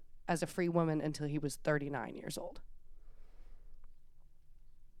him as a free woman until he was 39 years old.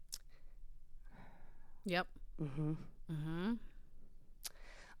 Yep.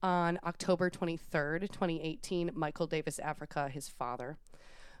 On October 23rd, 2018, Michael Davis Africa, his father,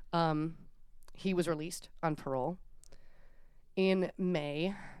 he was released on parole. In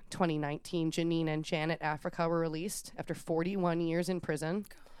May 2019, Janine and Janet Africa were released after 41 years in prison.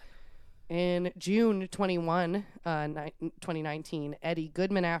 In June 2019, Eddie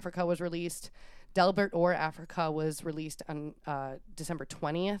Goodman Africa was released. Delbert Orr Africa was released on December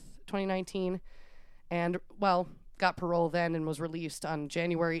 20th, 2019. And, got parole then and was released on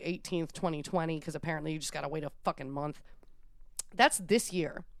January 18th, 2020, because apparently you just got to wait a fucking month. That's this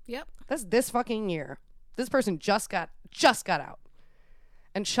year. Yep. That's this fucking year. This person just got out.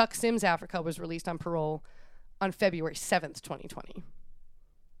 And Chuck Sims Africa was released on parole on February 7th, 2020.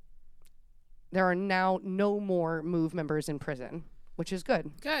 There are now no more Move members in prison, which is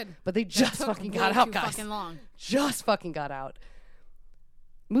good. Good. But they just fucking got out, guys. Fucking long. Just fucking got out.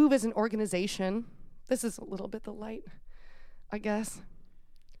 Move as an organization. This is a little bit the light, I guess.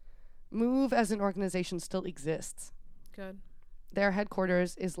 Move as an organization still exists. Good. Their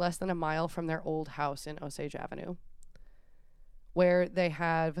headquarters is less than a mile from their old house in Osage Avenue, where they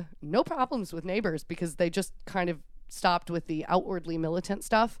have no problems with neighbors because they just kind of stopped with the outwardly militant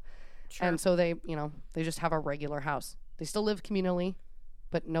stuff Sure. And so they just have a regular house. They still live communally,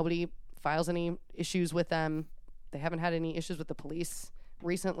 but nobody files any issues with them. They haven't had any issues with the police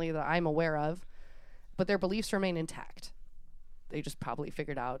recently that I'm aware of, but their beliefs remain intact. They just probably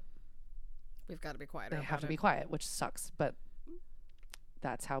figured out we've got to be quiet. They have to be quiet, which sucks, but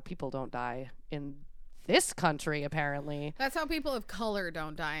that's how people don't die in this country, apparently. That's how people of color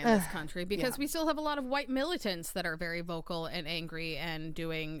don't die in this country, because we still have a lot of white militants that are very vocal and angry and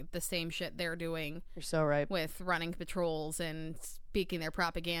doing the same shit they're doing. You're so right. With running patrols and speaking their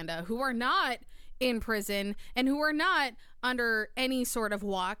propaganda, who are not in prison and who are not under any sort of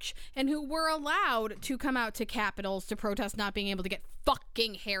watch and who were allowed to come out to capitals to protest not being able to get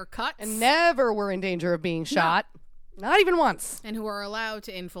fucking haircuts. And never were in danger of being shot. No. Not even once. And who are allowed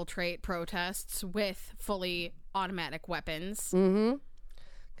to infiltrate protests with fully automatic weapons. Mm-hmm.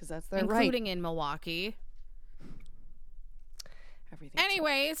 Because that's their right. Including in Milwaukee.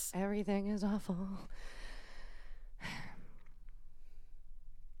 Everything is awful.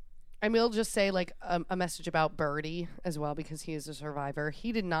 I will just say, like, a message about Birdie as well, because he is a survivor.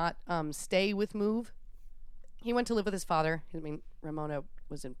 He did not stay with MOVE. He went to live with his father. I mean, Ramona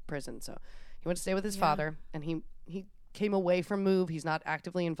was in prison, so he went to stay with his father, and he came away from MOVE. He's not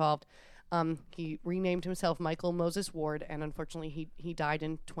actively involved. He renamed himself Michael Moses Ward, and unfortunately, he died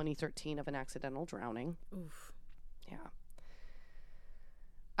in 2013 of an accidental drowning. Oof. Yeah.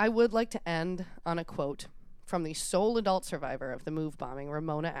 I would like to end on a quote from the sole adult survivor of the MOVE bombing,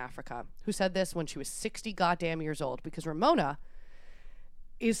 Ramona Africa, who said this when she was 60 goddamn years old, because Ramona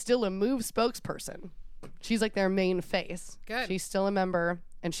is still a MOVE spokesperson. She's like their main face. Good. She's still a member,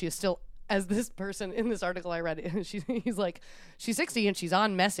 and she is still, as this person in this article I read, he's like, she's 60 and she's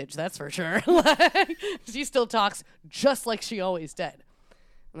on message, that's for sure. Like, she still talks just like she always did.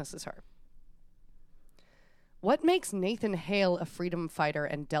 And this is her. What makes Nathan Hale a freedom fighter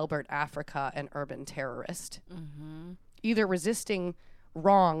and Delbert Africa an urban terrorist? Mm-hmm. Either resisting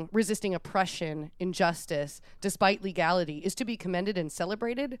wrong, resisting oppression, injustice, despite legality, is to be commended and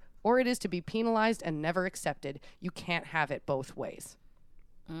celebrated, or it is to be penalized and never accepted. You can't have it both ways.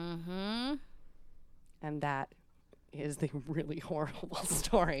 Mm-hmm. And that is the really horrible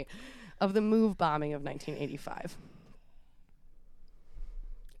story of the MOVE bombing of 1985.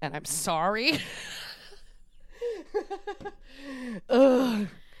 And I'm sorry.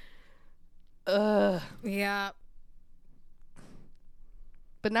 Yeah.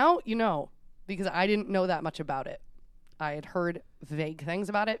 But now you know, because I didn't know that much about it. I had heard vague things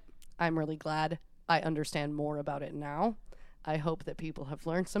about it. I'm really glad I understand more about it now. I hope that people have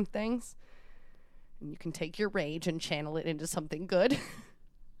learned some things. And you can take your rage and channel it into something good.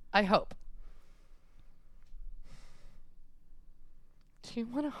 I hope. Do you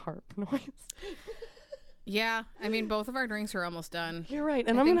want a harp noise? Yeah, I mean, both of our drinks are almost done. You're right,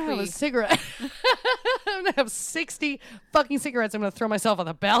 and I'm going to have a cigarette. I'm going to have 60 fucking cigarettes. I'm going to throw myself on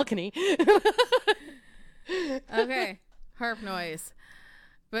the balcony. Okay, harp noise.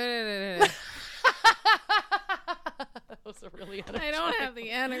 That was a really energetic. I don't have the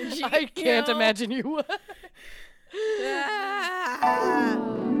energy. I can't imagine you would.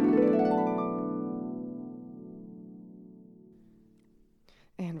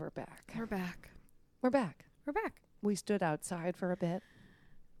 And we're back. We're back. We're back. We're back. We stood outside for a bit.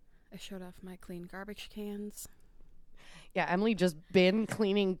 I showed off my clean garbage cans. Yeah, Emily just been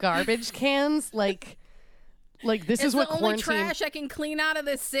cleaning garbage cans. Like this it's is what the quarantine... only trash I can clean out of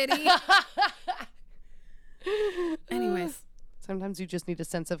this city. Anyways. Sometimes you just need a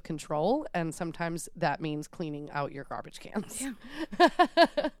sense of control, and sometimes that means cleaning out your garbage cans. Yeah.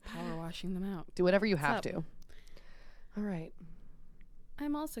 Power washing them out. Do whatever you have to. All right.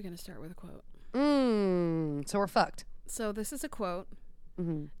 I'm also going to start with a quote. So we're fucked. So this is a quote.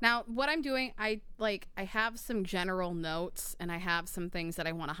 Mm-hmm. Now, what I'm doing, I have some general notes, and I have some things that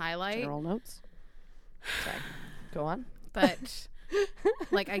I want to highlight. General notes? Sorry. Go on. But,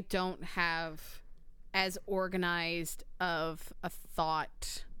 I don't have as organized of a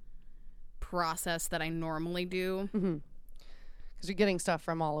thought process that I normally do. Mm-hmm. Because you're getting stuff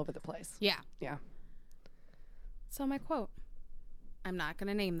from all over the place. Yeah. Yeah. So my quote. I'm not going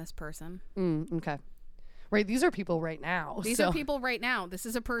to name this person. Okay. Right, these are people right now. These are people right now. This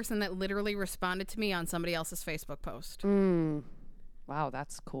is a person that literally responded to me on somebody else's Facebook post. Wow,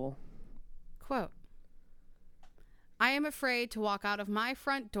 that's cool. Quote. I am afraid to walk out of my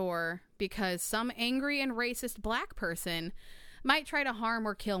front door because some angry and racist black person might try to harm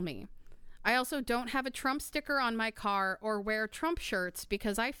or kill me. I also don't have a Trump sticker on my car or wear Trump shirts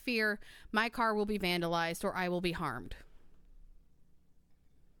because I fear my car will be vandalized or I will be harmed.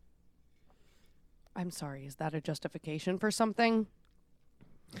 I'm sorry, is that a justification for something?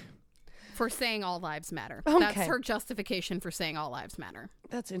 For saying all lives matter. Okay. That's her justification for saying all lives matter.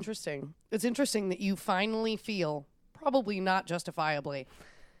 That's interesting. It's interesting that you finally feel, probably not justifiably,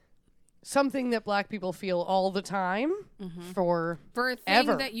 something that black people feel all the time for a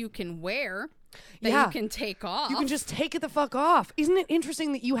thing that you can wear, that you can take off. You can just take it the fuck off. Isn't it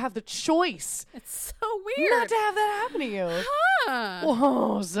interesting that you have the choice? It's so weird. Not to have that happen to you. Huh.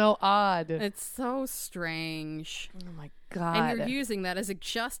 Whoa, so odd. It's so strange. Oh my God. And you're using that as a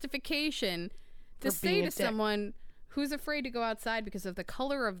justification to say to someone who's afraid to go outside because of the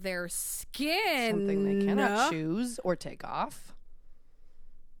color of their skin. Something they cannot choose or take off.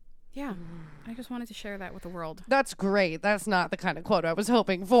 Yeah. I just wanted to share that with the world. That's great. That's not the kind of quote I was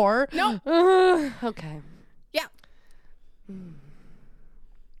hoping for. No. Okay. Yeah.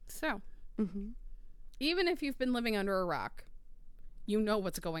 So, even if you've been living under a rock, you know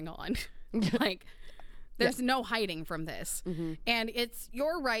what's going on. Like, there's no hiding from this. And it's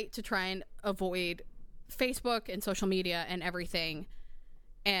your right to try and avoid Facebook and social media and everything.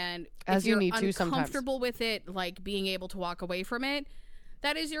 And as you need to sometimes, sometimes, uncomfortable with it, like being able to walk away from it,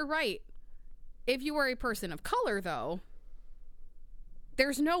 that is your right. If you are a person of color, though,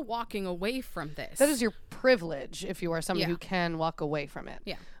 there's no walking away from this. That is your privilege if you are someone who can walk away from it.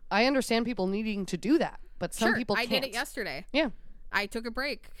 Yeah. I understand people needing to do that, but some people can't. I did it yesterday. Yeah. I took a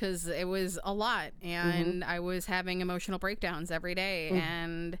break because it was a lot, and I was having emotional breakdowns every day.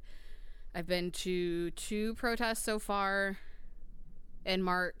 And I've been to 2 protests so far and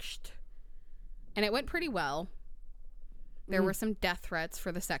marched, and it went pretty well. There were some death threats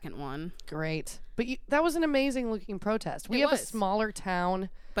for the second one. Great. But that was an amazing looking protest. We have a smaller town.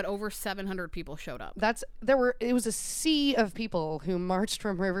 But over 700 people showed up. It was a sea of people who marched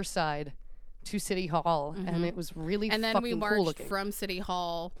from Riverside to City Hall, and it was really fucking cool looking. And then we marched from City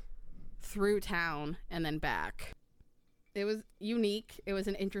Hall through town and then back. It was unique. It was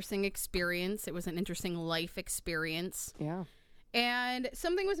an interesting experience. It was an interesting life experience. Yeah. And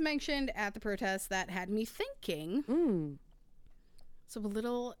something was mentioned at the protest that had me thinking. So a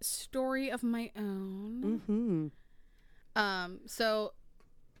little story of my own. So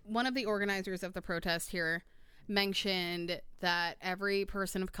one of the organizers of the protest here mentioned that every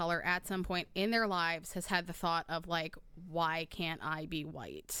person of color at some point in their lives has had the thought of, like, why can't I be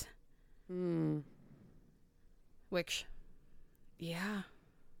white? Which, yeah.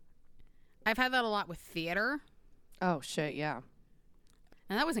 I've had that a lot with theater. Oh, shit, yeah.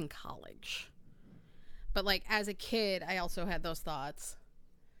 And that was in college. But, like, as a kid, I also had those thoughts.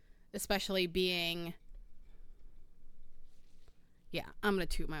 Especially being... Yeah, I'm going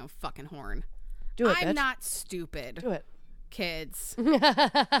to toot my own fucking horn. Do it, I'm bitch. not stupid. Do it. Kids.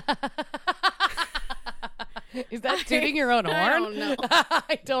 Is that tooting your own horn? I don't know.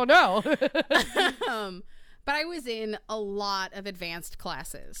 I don't know. But I was in a lot of advanced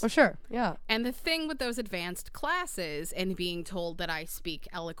classes. Oh, sure. Yeah. And the thing with those advanced classes and being told that I speak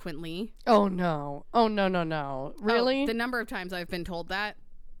eloquently. Oh, no. Oh, no. Really? The number of times I've been told that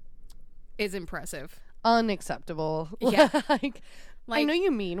is impressive. Unacceptable. Yeah. like, I know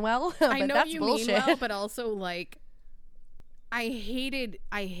you mean well, but I know that's you bullshit. mean well, but also, like, I hated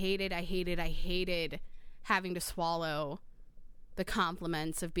having to swallow the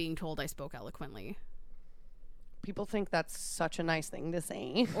compliments of being told I spoke eloquently. People think that's such a nice thing to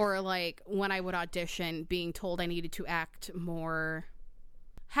say. Or, like, when I would audition, being told I needed to have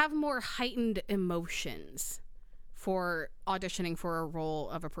more heightened emotions for auditioning for a role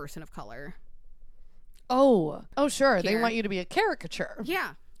of a person of color. Oh, sure. Here. They want you to be a caricature.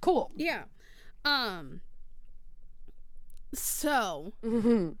 Yeah. Cool. Yeah. So,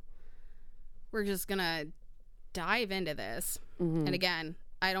 we're just gonna dive into this. And again,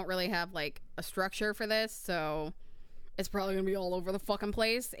 I don't really have, like, a structure for this, so it's probably gonna be all over the fucking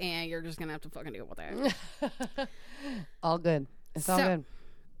place, and you're just gonna have to fucking deal with it. All good. It's all good.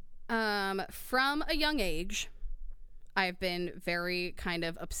 From a young age, I've been very kind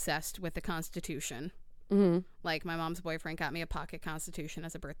of obsessed with the Constitution. Like, my mom's boyfriend got me a pocket Constitution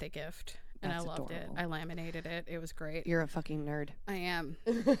as a birthday gift. And That's I loved adorable. it. I laminated it. It was great. You're a fucking nerd. I am.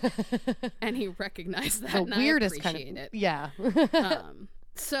 And he recognized that. The and weirdest I appreciate it. Yeah.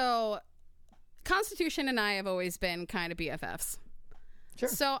 So, Constitution and I have always been kind of BFFs. Sure.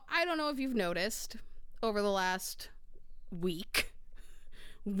 So, I don't know if you've noticed over the last week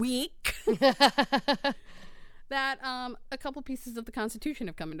that a couple pieces of the Constitution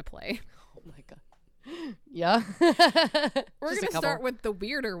have come into play. Oh my god. Yeah. We're going to start with the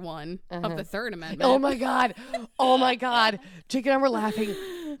weirder one of the Third Amendment. Oh my god. Oh my god. Jake and I were laughing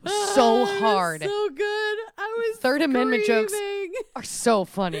so hard. So good. I was Third Amendment jokes screaming. are so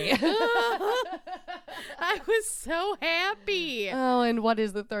funny. I was so happy. Oh, and what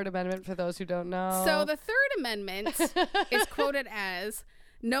is the Third Amendment for those who don't know? So the Third Amendment is quoted as,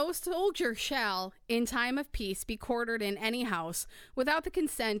 "No soldier shall, in time of peace, be quartered in any house without the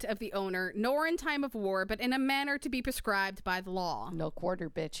consent of the owner, nor in time of war, but in a manner to be prescribed by the law." No quarter,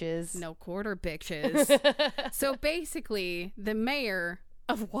 bitches. No quarter, bitches. So basically, the mayor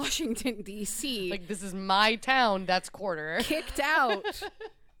of Washington, D.C. Like, this is my town, that's quarter. Kicked out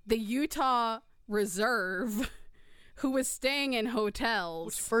the Utah Reserve, who was staying in hotels.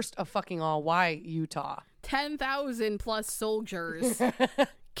 Which, first of fucking all, why Utah? 10,000 plus soldiers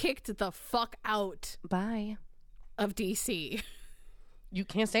kicked the fuck out Bye. of DC. You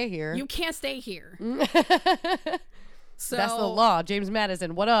can't stay here. You can't stay here. So that's the law. James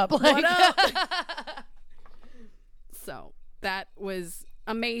Madison, what up? What up? So that was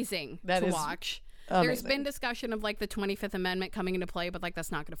amazing to watch. Amazing. There's been discussion of like the 25th Amendment coming into play, but like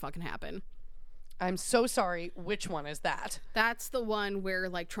that's not going to fucking happen. I'm so sorry. Which one is that? That's the one where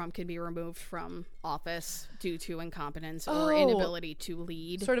like Trump can be removed from office due to incompetence or inability to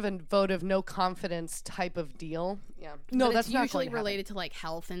lead. Sort of a vote of no confidence type of deal. Yeah. No, but that's it's not usually related to like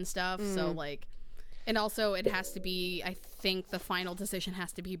health and stuff. So like, and also it has to be, I think the final decision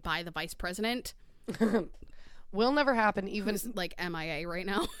has to be by the vice president. Will never happen, even who's like MIA right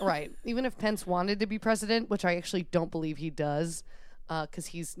now. Right. Even if Pence wanted to be president, which I actually don't believe he does. Because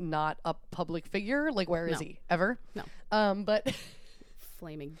he's not a public figure. Like, where is he? Ever? No. But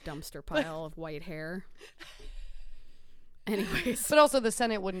flaming dumpster pile of white hair. Anyways. But also the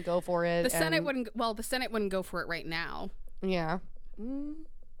Senate wouldn't go for it. The Senate wouldn't go for it right now. Yeah.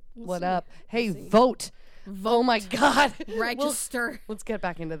 What see. up? Hey, vote. Oh my God. Register. Let's get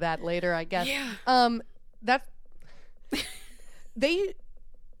back into that later, I guess. Yeah. That they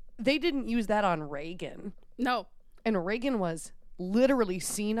didn't use that on Reagan. No. And Reagan was literally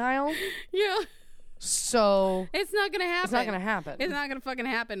senile. Yeah. So it's not gonna happen. It's not gonna happen. It's not gonna fucking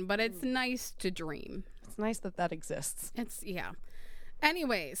happen, but it's nice to dream. It's nice that exists. Yeah.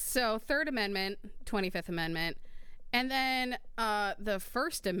 Anyways, so Third Amendment, 25th Amendment, and then the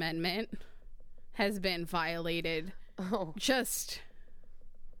First Amendment has been violated just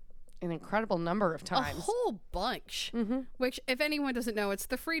an incredible number of times. A whole bunch. Which, if anyone doesn't know, it's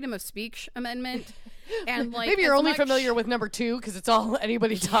the Freedom of Speech Amendment. And like, maybe you're only familiar with number 2 because it's all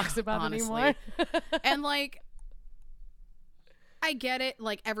anybody talks about anymore. And like, I get it.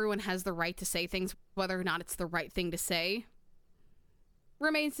 Like, everyone has the right to say things, whether or not it's the right thing to say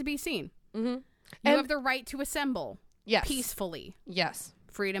remains to be seen. You have the right to assemble peacefully. Yes.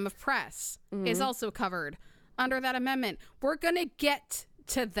 Freedom of press is also covered under that amendment. We're gonna get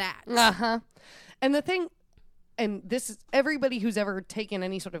to that. And the thing, and this is everybody who's ever taken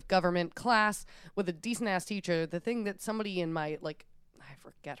any sort of government class with a decent ass teacher, the thing that somebody in my, like, I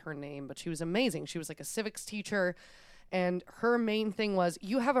forget her name, but she was amazing. She was like a civics teacher, and her main thing was,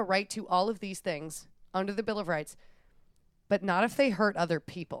 you have a right to all of these things under the Bill of Rights, but not if they hurt other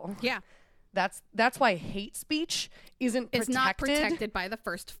people. Yeah. That's why hate speech isn't protected. It's not protected by the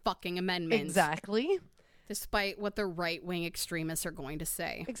First fucking Amendment. Exactly. Despite what the right-wing extremists are going to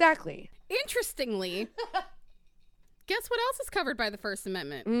say. Exactly. Interestingly, guess what else is covered by the First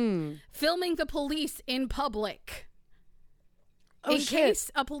Amendment? Filming the police in public. In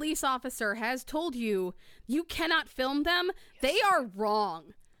case a police officer has told you you cannot film them, they are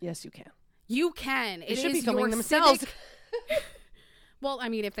wrong. Yes, you can. You can. They should be filming themselves. Well, I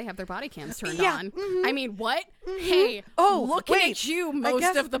mean, if they have their body cams turned on. I mean, what? Hey, looking at you,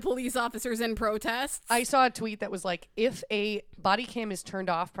 most of the police officers in protests. I saw a tweet that was like, if a body cam is turned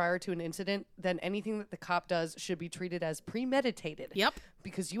off prior to an incident, then anything that the cop does should be treated as premeditated. Yep.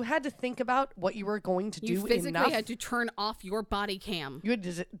 Because you had to think about what you were going to do. You physically had to turn off your body cam. You had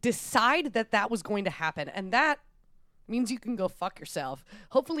to decide that was going to happen. And that means you can go fuck yourself.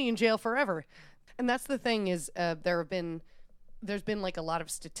 Hopefully in jail forever. And that's the thing is there's been like a lot of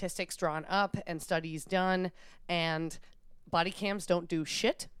statistics drawn up and studies done, and body cams don't do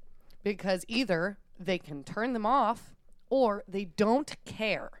shit because either they can turn them off or they don't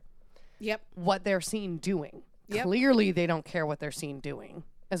care what they're seen doing. Clearly they don't care what they're seen doing,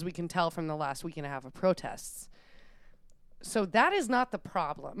 as we can tell from the last week and a half of protests. So that is not the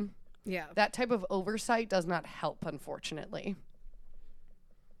problem. Yeah. That type of oversight does not help, unfortunately.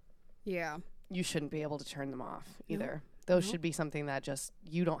 Yeah. You shouldn't be able to turn them off either. Those should be something that just,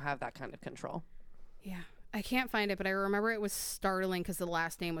 you don't have that kind of control. Yeah. I can't find it, but I remember it was startling because the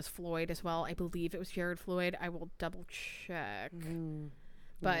last name was Floyd as well. I believe it was Jared Floyd. I will double check.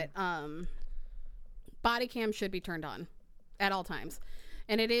 But body cam should be turned on at all times.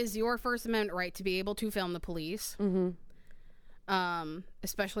 And it is your First Amendment right to be able to film the police,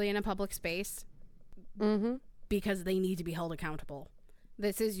 especially in a public space. because they need to be held accountable.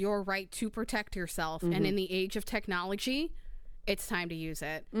 This is your right to protect yourself. And in the age of technology, it's time to use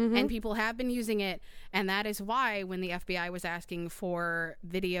it. And people have been using it. And that is why when the FBI was asking for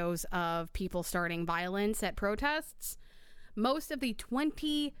videos of people starting violence at protests, most of the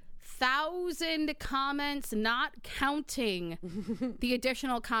 20,000 comments, not counting the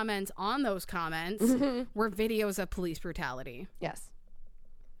additional comments on those comments, were videos of police brutality. Yes.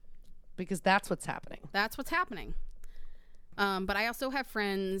 Because that's what's happening. That's what's happening. But I also have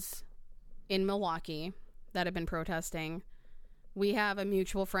friends in Milwaukee that have been protesting. We have a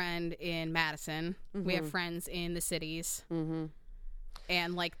mutual friend in Madison. We have friends in the cities.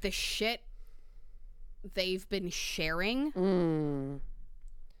 And like the shit they've been sharing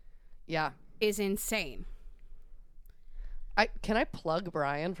is insane. Can I plug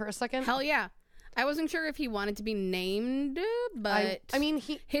Brian for a second? Hell yeah. I wasn't sure if he wanted to be named, but I mean,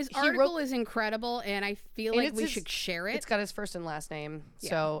 his article is incredible, and I feel like we should share it. It's got his first and last name. Yeah.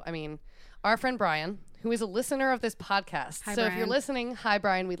 So, I mean, our friend Brian, who is a listener of this podcast. Hi, so Brian. If you're listening, hi,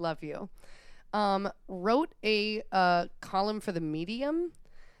 Brian, we love you. Wrote a column for the Medium,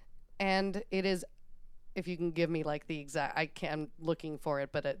 and it is, if you can give me like the exact, I'm looking for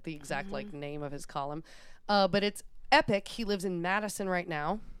it, but the exact like name of his column. But it's epic. He lives in Madison right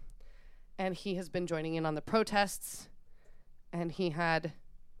now. And he has been joining in on the protests. And he had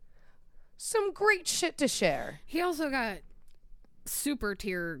some great shit to share. He also got super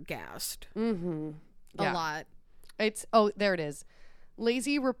tear gassed. A lot. There it is.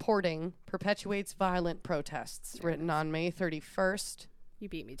 Lazy reporting perpetuates violent protests. Written on May 31st. You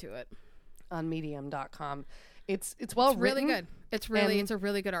beat me to it. On medium.com. It's well written. Really good. It's a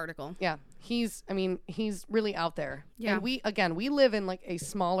really good article. Yeah. He's really out there. Yeah. And we live in like a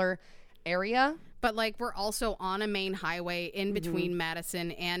smaller area, but like we're also on a main highway in between Madison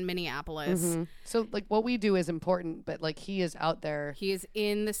and Minneapolis. So like what we do is important, but like he is out there. He is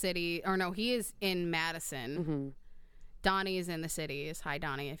in the city, or no, he is in Madison. Donnie is in the cities. Hi,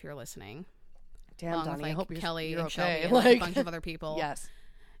 Donnie, if you're listening. Damn, Along Donnie, with, like, I hope Kelly you're and okay. Shelby and like, a bunch of other people. Yes.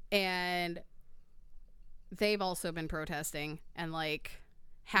 And they've also been protesting and like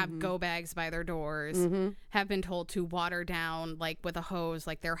have go bags by their doors, have been told to water down like with a hose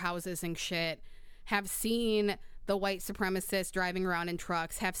like their houses and shit, have seen the white supremacists driving around in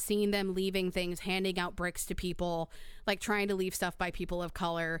trucks, have seen them leaving things, handing out bricks to people, like trying to leave stuff by people of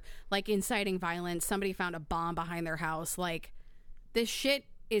color, like inciting violence. Somebody found a bomb behind their house. Like, this shit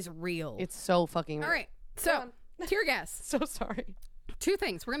is real. It's so fucking real. All right, so tear gas. So sorry. Two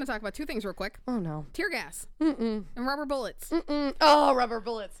things. We're going to talk about two things real quick. Oh, no. Tear gas. And rubber bullets. Oh, rubber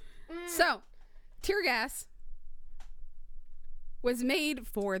bullets. So, tear gas was made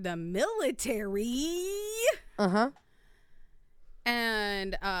for the military.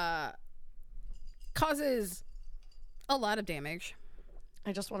 And causes a lot of damage.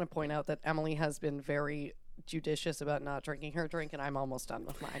 I just want to point out that Emily has been very judicious about not drinking her drink, and I'm almost done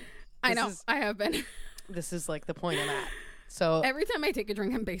with mine. I know. I have been. This is like the point I'm at. So every time I take a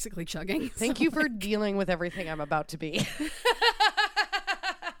drink, I'm basically chugging. Thank you for dealing with everything I'm about to be.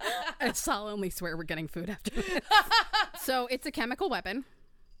 I solemnly swear we're getting food after this. So it's a chemical weapon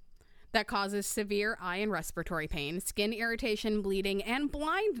that causes severe eye and respiratory pain, skin irritation, bleeding, and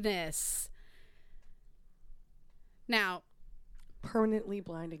blindness. Now, permanently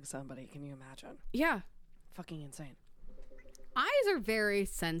blinding somebody, can you imagine? Yeah. Fucking insane. Eyes are very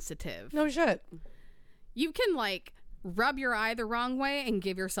sensitive. No shit. You can like rub your eye the wrong way and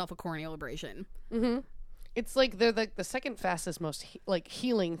give yourself a corneal abrasion. It's like they're like the second fastest, most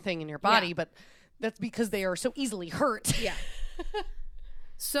healing thing in your body, but that's because they are so easily hurt. Yeah.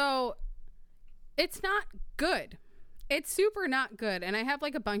 So it's not good. It's super not good. And I have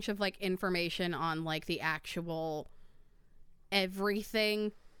like a bunch of like information on like the actual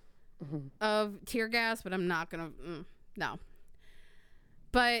everything of tear gas, but I'm not gonna no.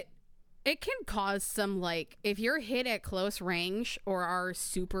 But it can cause some, like, if you're hit at close range or are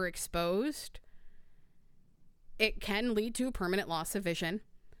super exposed, it can lead to permanent loss of vision.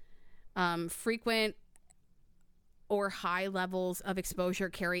 Frequent or high levels of exposure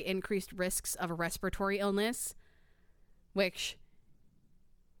carry increased risks of a respiratory illness, which,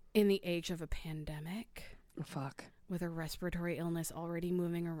 in the age of a pandemic, with a respiratory illness already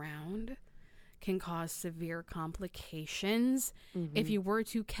moving around, can cause severe complications if you were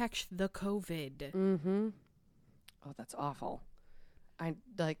to catch the COVID. Oh, that's awful. I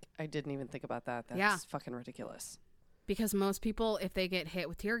didn't even think about that. That's fucking ridiculous. Because most people, if they get hit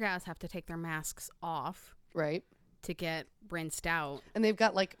with tear gas, have to take their masks off. Right. To get rinsed out. And they've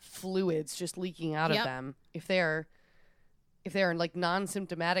got like fluids just leaking out of them. If they're like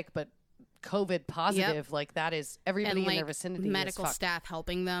non-symptomatic but COVID positive, like that is everybody in their vicinity. Medical staff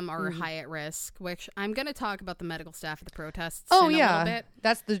helping them are high at risk, which I'm going to talk about the medical staff at the protests. Oh, in a little bit.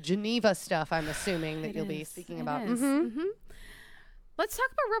 That's the Geneva stuff, I'm assuming, that you'll be speaking about. Let's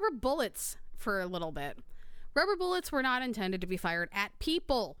talk about rubber bullets for a little bit. Rubber bullets were not intended to be fired at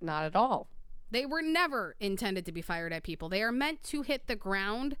people. Not at all. They were never intended to be fired at people. They are meant to hit the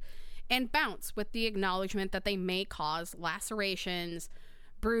ground and bounce with the acknowledgement that they may cause lacerations,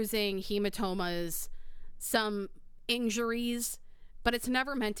 bruising, hematomas, some injuries, but it's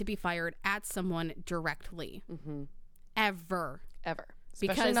never meant to be fired at someone directly. Ever. Especially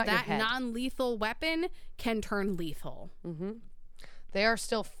because not that your head. Non-lethal weapon can turn lethal. They are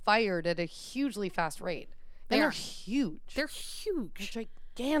still fired at a hugely fast rate. And they're huge. They're huge. They're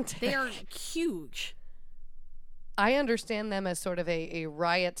gigantic. They are huge. I understand them as sort of a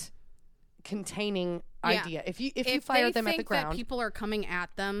riot containing idea. If you fire them at the ground, that people are coming at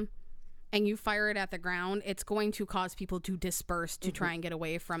them and you fire it at the ground, it's going to cause people to disperse to try and get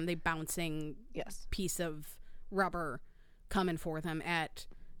away from the bouncing piece of rubber coming for them at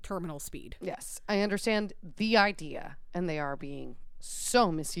terminal speed. Yes, I understand the idea, and they are being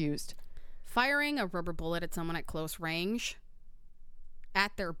so misused. Firing a rubber bullet at someone at close range,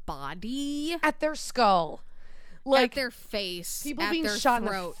 at their body, at their skull, like at their face, people at being their shot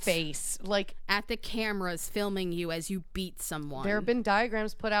throat, in the face, like at the cameras filming you as you beat someone. There have been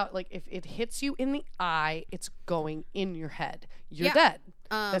diagrams put out, like if it hits you in the eye, it's going in your head. You're dead.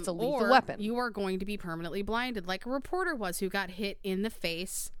 That's a lethal weapon. You are going to be permanently blinded, like a reporter was who got hit in the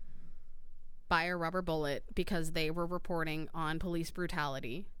face by a rubber bullet because they were reporting on police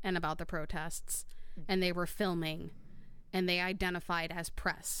brutality and about the protests, and they were filming, and they identified as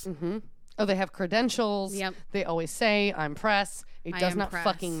press. Oh, they have credentials. Yep. They always say, I'm press. It does not press.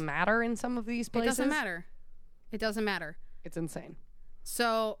 fucking matter in some of these places. It doesn't matter. It's insane.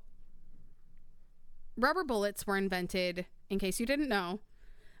 So, rubber bullets were invented, in case you didn't know,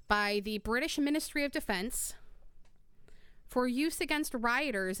 by the British Ministry of Defence for use against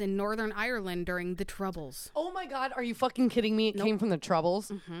rioters in Northern Ireland during the Troubles. Oh my God, are you fucking kidding me? It came from the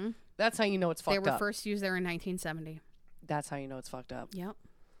Troubles? That's how you know it's fucked up. They were first used there in 1970. That's how you know it's fucked up. Yep.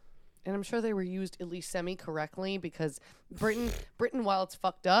 And I'm sure they were used at least semi-correctly because Britain, while it's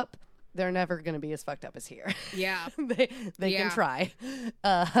fucked up, they're never going to be as fucked up as here. Yeah. they can try.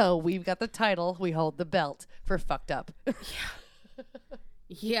 We've got the title. We hold the belt for fucked up.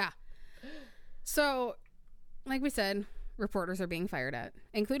 Yeah. So, like we said, reporters are being fired at,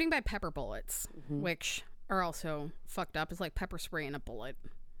 including by pepper bullets, which are also fucked up. It's like pepper spray in a bullet.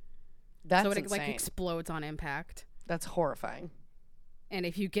 That's so it insane. like explodes on impact. That's horrifying. And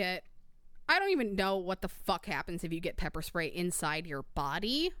if you get, I don't even know what the fuck happens if you get pepper spray inside your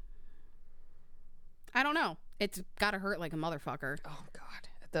body. I don't know. It's gotta hurt like a motherfucker. Oh God,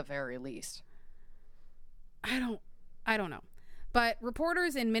 at the very least. I don't know. But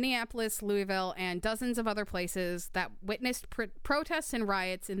reporters in Minneapolis, Louisville, and dozens of other places that witnessed protests and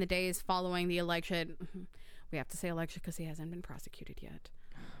riots in the days following the election. We have to say election because he hasn't been prosecuted yet.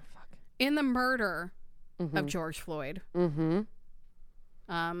 Oh, fuck. In the murder of George Floyd.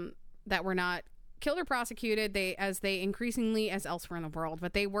 That were not killed or prosecuted, as they increasingly as elsewhere in the world,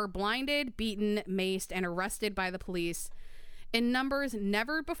 but they were blinded, beaten, maced, and arrested by the police in numbers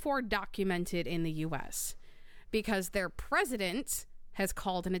never before documented in the U.S. because their president has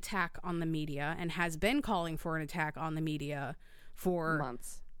called an attack on the media and has been calling for an attack on the media for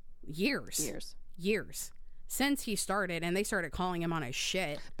months, years since he started, and they started calling him on his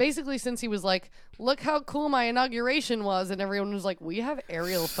shit. Basically, since he was like, look how cool my inauguration was, and everyone was like, we have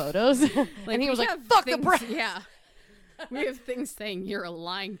aerial photos. And he was like, fuck the press. Yeah. We have things saying you're a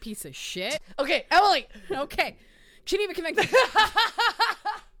lying piece of shit. Okay, Emily. Okay. Geneva Convention.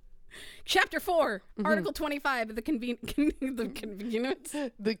 Chapter 4, Article 25 of the Convenience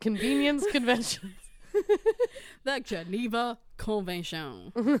Conventions. The Geneva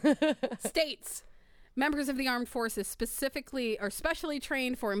Convention states, members of the armed forces specifically or specially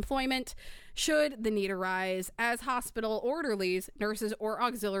trained for employment, should the need arise, as hospital orderlies, nurses, or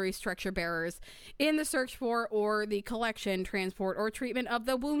auxiliary structure bearers in the search for or the collection, transport, or treatment of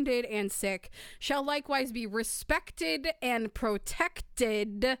the wounded and sick, shall likewise be respected and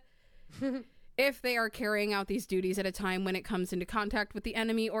protected if they are carrying out these duties at a time when it comes into contact with the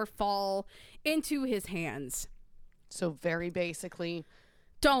enemy or fall into his hands. So very basically,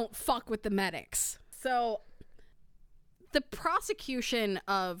 don't fuck with the medics. So the prosecution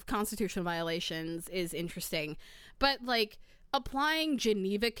of constitutional violations is interesting, but like applying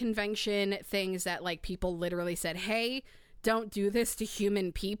Geneva Convention things that like people literally said, hey, don't do this to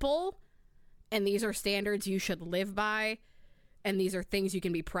human people, and these are standards you should live by, and these are things you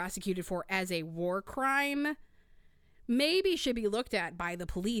can be prosecuted for as a war crime, maybe should be looked at by the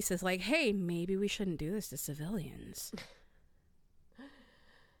police as like, hey, maybe we shouldn't do this to civilians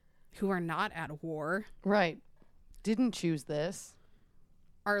who are not at war. Right. Didn't choose this.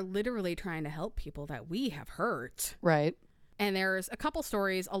 Are literally trying to help people that we have hurt. Right. And there's a couple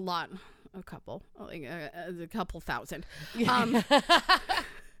stories, a couple thousand.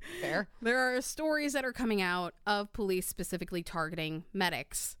 Fair. There are stories that are coming out of police specifically targeting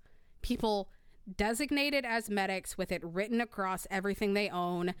medics. People designated as medics with it written across everything they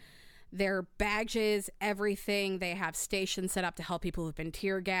own. Their badges, everything. They have stations set up to help people who've been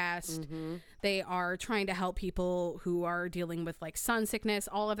tear gassed. Mm-hmm. They are trying to help people who are dealing with like sun sickness,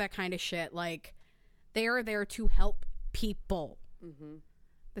 all of that kind of shit. Like, they are there to help people. Mm-hmm.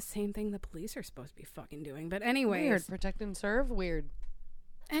 The same thing the police are supposed to be fucking doing. But anyways. Weird. Protect and serve? Weird.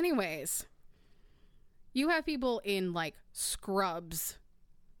 Anyways. You have people in like scrubs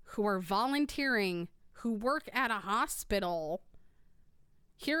who are volunteering, who work at a hospital,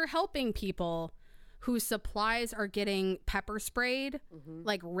 here helping people whose supplies are getting pepper sprayed,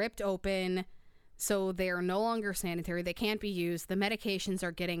 like ripped open, so they are no longer sanitary. They can't be used. The medications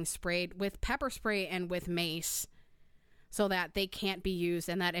are getting sprayed with pepper spray and with mace so that they can't be used,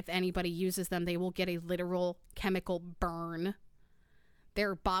 and that if anybody uses them, they will get a literal chemical burn.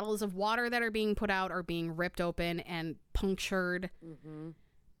 There are bottles of water that are being put out are being ripped open and punctured. Mm-hmm.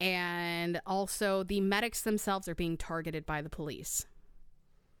 And also the medics themselves are being targeted by the police.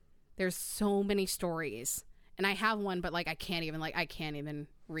 There's so many stories. And I have one, but like I can't even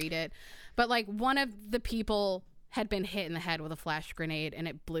read it. But like one of the people had been hit in the head with a flash grenade and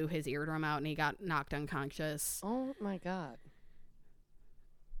it blew his eardrum out and he got knocked unconscious. Oh my God.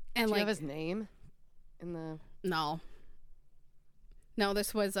 And do you have his name in the... No,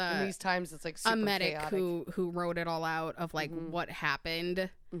 this was in these times it's like super a medic chaotic. who wrote it all out of like what happened,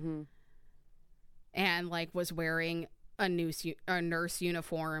 and like was wearing a nurse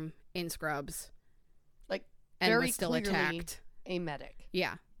uniform in scrubs, like and very was still clearly attacked. A medic,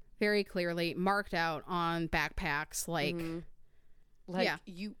 yeah, very clearly marked out on backpacks. Like,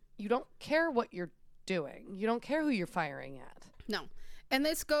 you don't care what you're doing. You don't care who you're firing at. No, and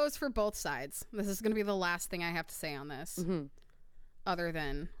this goes for both sides. This is going to be the last thing I have to say on this. Other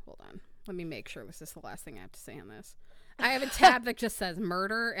than, hold on, let me make sure this is the last thing I have to say on this. I have a tab that just says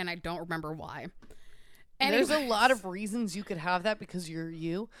murder, and I don't remember why. Anyways. There's a lot of reasons you could have that because you're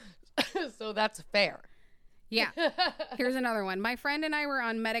you, so that's fair. Yeah. Here's another one. My friend and I were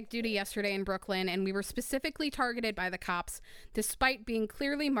on medic duty yesterday in Brooklyn, and we were specifically targeted by the cops, despite being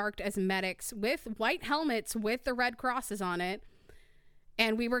clearly marked as medics with white helmets with the red crosses on it,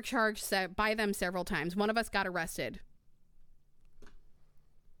 and we were charged by them several times. One of us got arrested.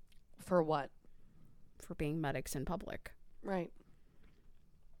 For what? For being medics in public. Right.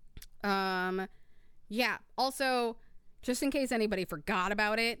 Yeah. Also, just in case anybody forgot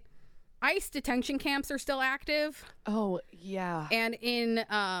about it, ICE detention camps are still active. Oh, yeah. And in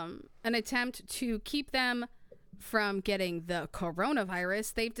an attempt to keep them from getting the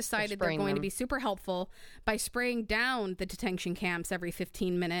coronavirus, they've decided they're going to be super helpful by spraying down the detention camps every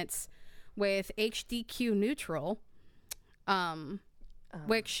 15 minutes with HDQ neutral.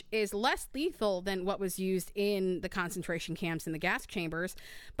 Which is less lethal than what was used in the concentration camps in the gas chambers,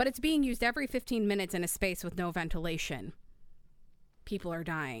 but it's being used every 15 minutes in a space with no ventilation. People are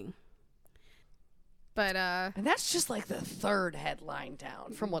dying. But, and that's just like the third headline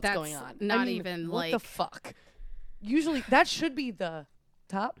down from what's going on. Not even what the fuck? Usually that should be the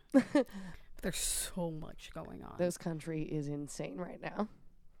top. There's so much going on. This country is insane right now.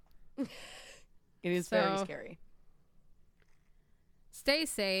 It is very scary. Stay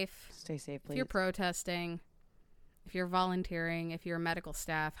safe. Stay safe, please. If you're protesting, if you're volunteering, if you're medical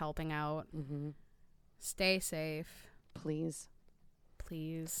staff helping out, stay safe. Please.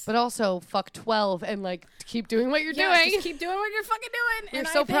 But also, fuck 12 and, like, keep doing what you're doing. Just keep doing what you're fucking doing.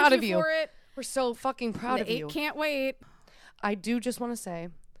 We're so proud of you. For it. We're so fucking proud of you. The 8 can't wait. I do just want to say,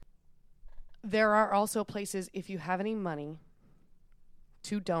 there are also places, if you have any money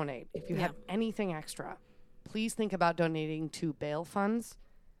to donate, if you have anything extra, please think about donating to bail funds.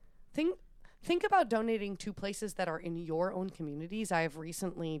 Think about donating to places that are in your own communities. I have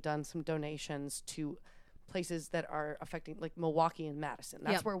recently done some donations to places that are affecting, like Milwaukee and Madison.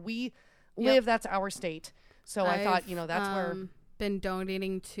 That's where we live. That's our state. So I thought, that's where... been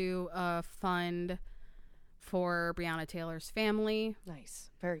donating to a fund for Breonna Taylor's family.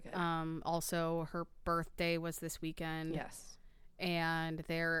 Nice. Very good. Also, her birthday was this weekend. Yes. And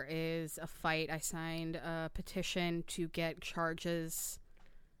there is a fight. I signed a petition to get charges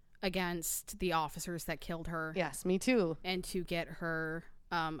against the officers that killed her. Yes, me too. And to get her,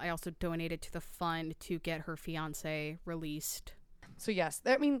 I also donated to the fund to get her fiance released. So yes,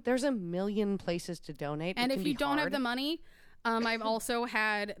 I mean, there's a million places to donate. And if you don't have the money, I've also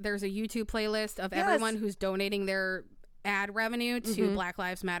there's a YouTube playlist of everyone who's donating their ad revenue to Black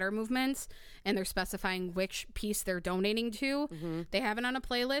Lives Matter movements, and they're specifying which piece they're donating to. They have it on a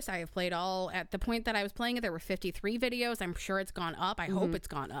playlist. I have played all. At the point that I was playing it, there were 53 videos. I'm sure it's gone up. I hope it's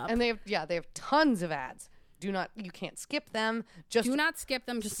gone up. And they have tons of ads. You can't skip them. Just do not skip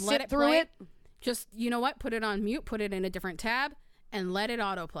them. Just let it play. Just, you know what? Put it on mute. Put it in a different tab and let it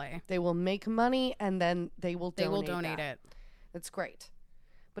autoplay. They will make money, and then they will donate it. That's great.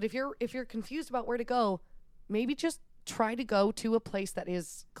 But if you're confused about where to go, maybe just try to go to a place that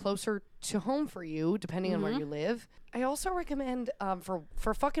is closer to home for you, depending on where you live. I also recommend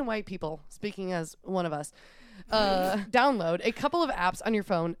for fucking white people, speaking as one of us, download a couple of apps on your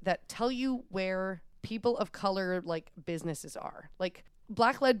phone that tell you where people of color like businesses are. Like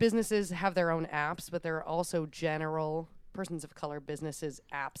Black-led businesses have their own apps, but there are also general persons of color businesses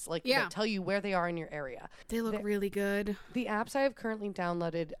apps that tell you where they are in your area. They look really good. The apps I have currently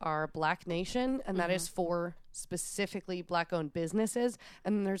downloaded are Black Nation, and that is for specifically Black-owned businesses.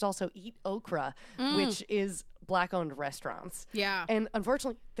 And then there's also Eat Okra, which is Black-owned restaurants. Yeah. And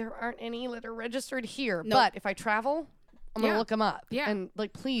unfortunately, there aren't any that are registered here. Nope. But if I travel, I'm going to look them up. Yeah. And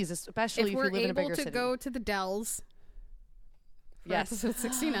please, especially if you live in a bigger city. If we're able to go to the Dells. Yes. Episode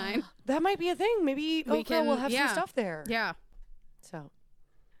 69. That might be a thing. Maybe Okra will have some stuff there. Yeah. So,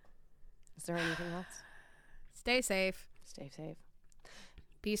 is there anything else? Stay safe. Stay safe.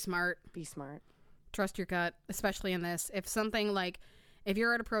 Be smart. Be smart. Trust your gut, especially in this. If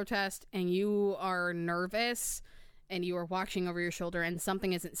you're at a protest and you are nervous and you are watching over your shoulder and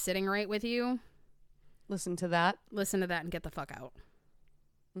something isn't sitting right with you, listen to that and get the fuck out.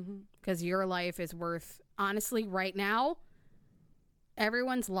 Because your life is worth, honestly, right now,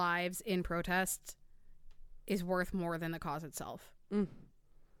 everyone's lives in protest is worth more than the cause itself.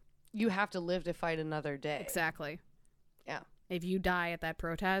 You have to live to fight another day. Exactly. Yeah. If you die at that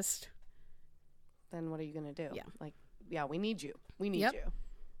protest, then what are you going to do? Yeah. We need you. We need you.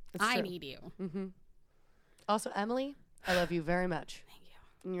 I need you. Also, Emily, I love you very much. Thank you.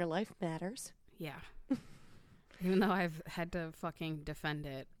 And your life matters. Yeah. Even though I've had to fucking defend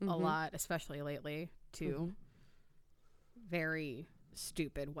it a lot, especially lately, to very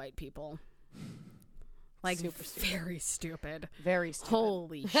stupid white people. Like, super stupid. Very stupid. Very stupid.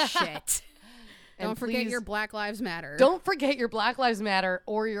 Holy shit. Don't forget your Black Lives Matter. Don't forget your Black Lives Matter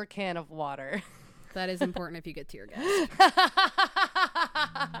or your can of water. That is important if you get tear gas.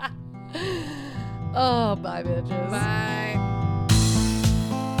 Oh, bye, bitches. Bye.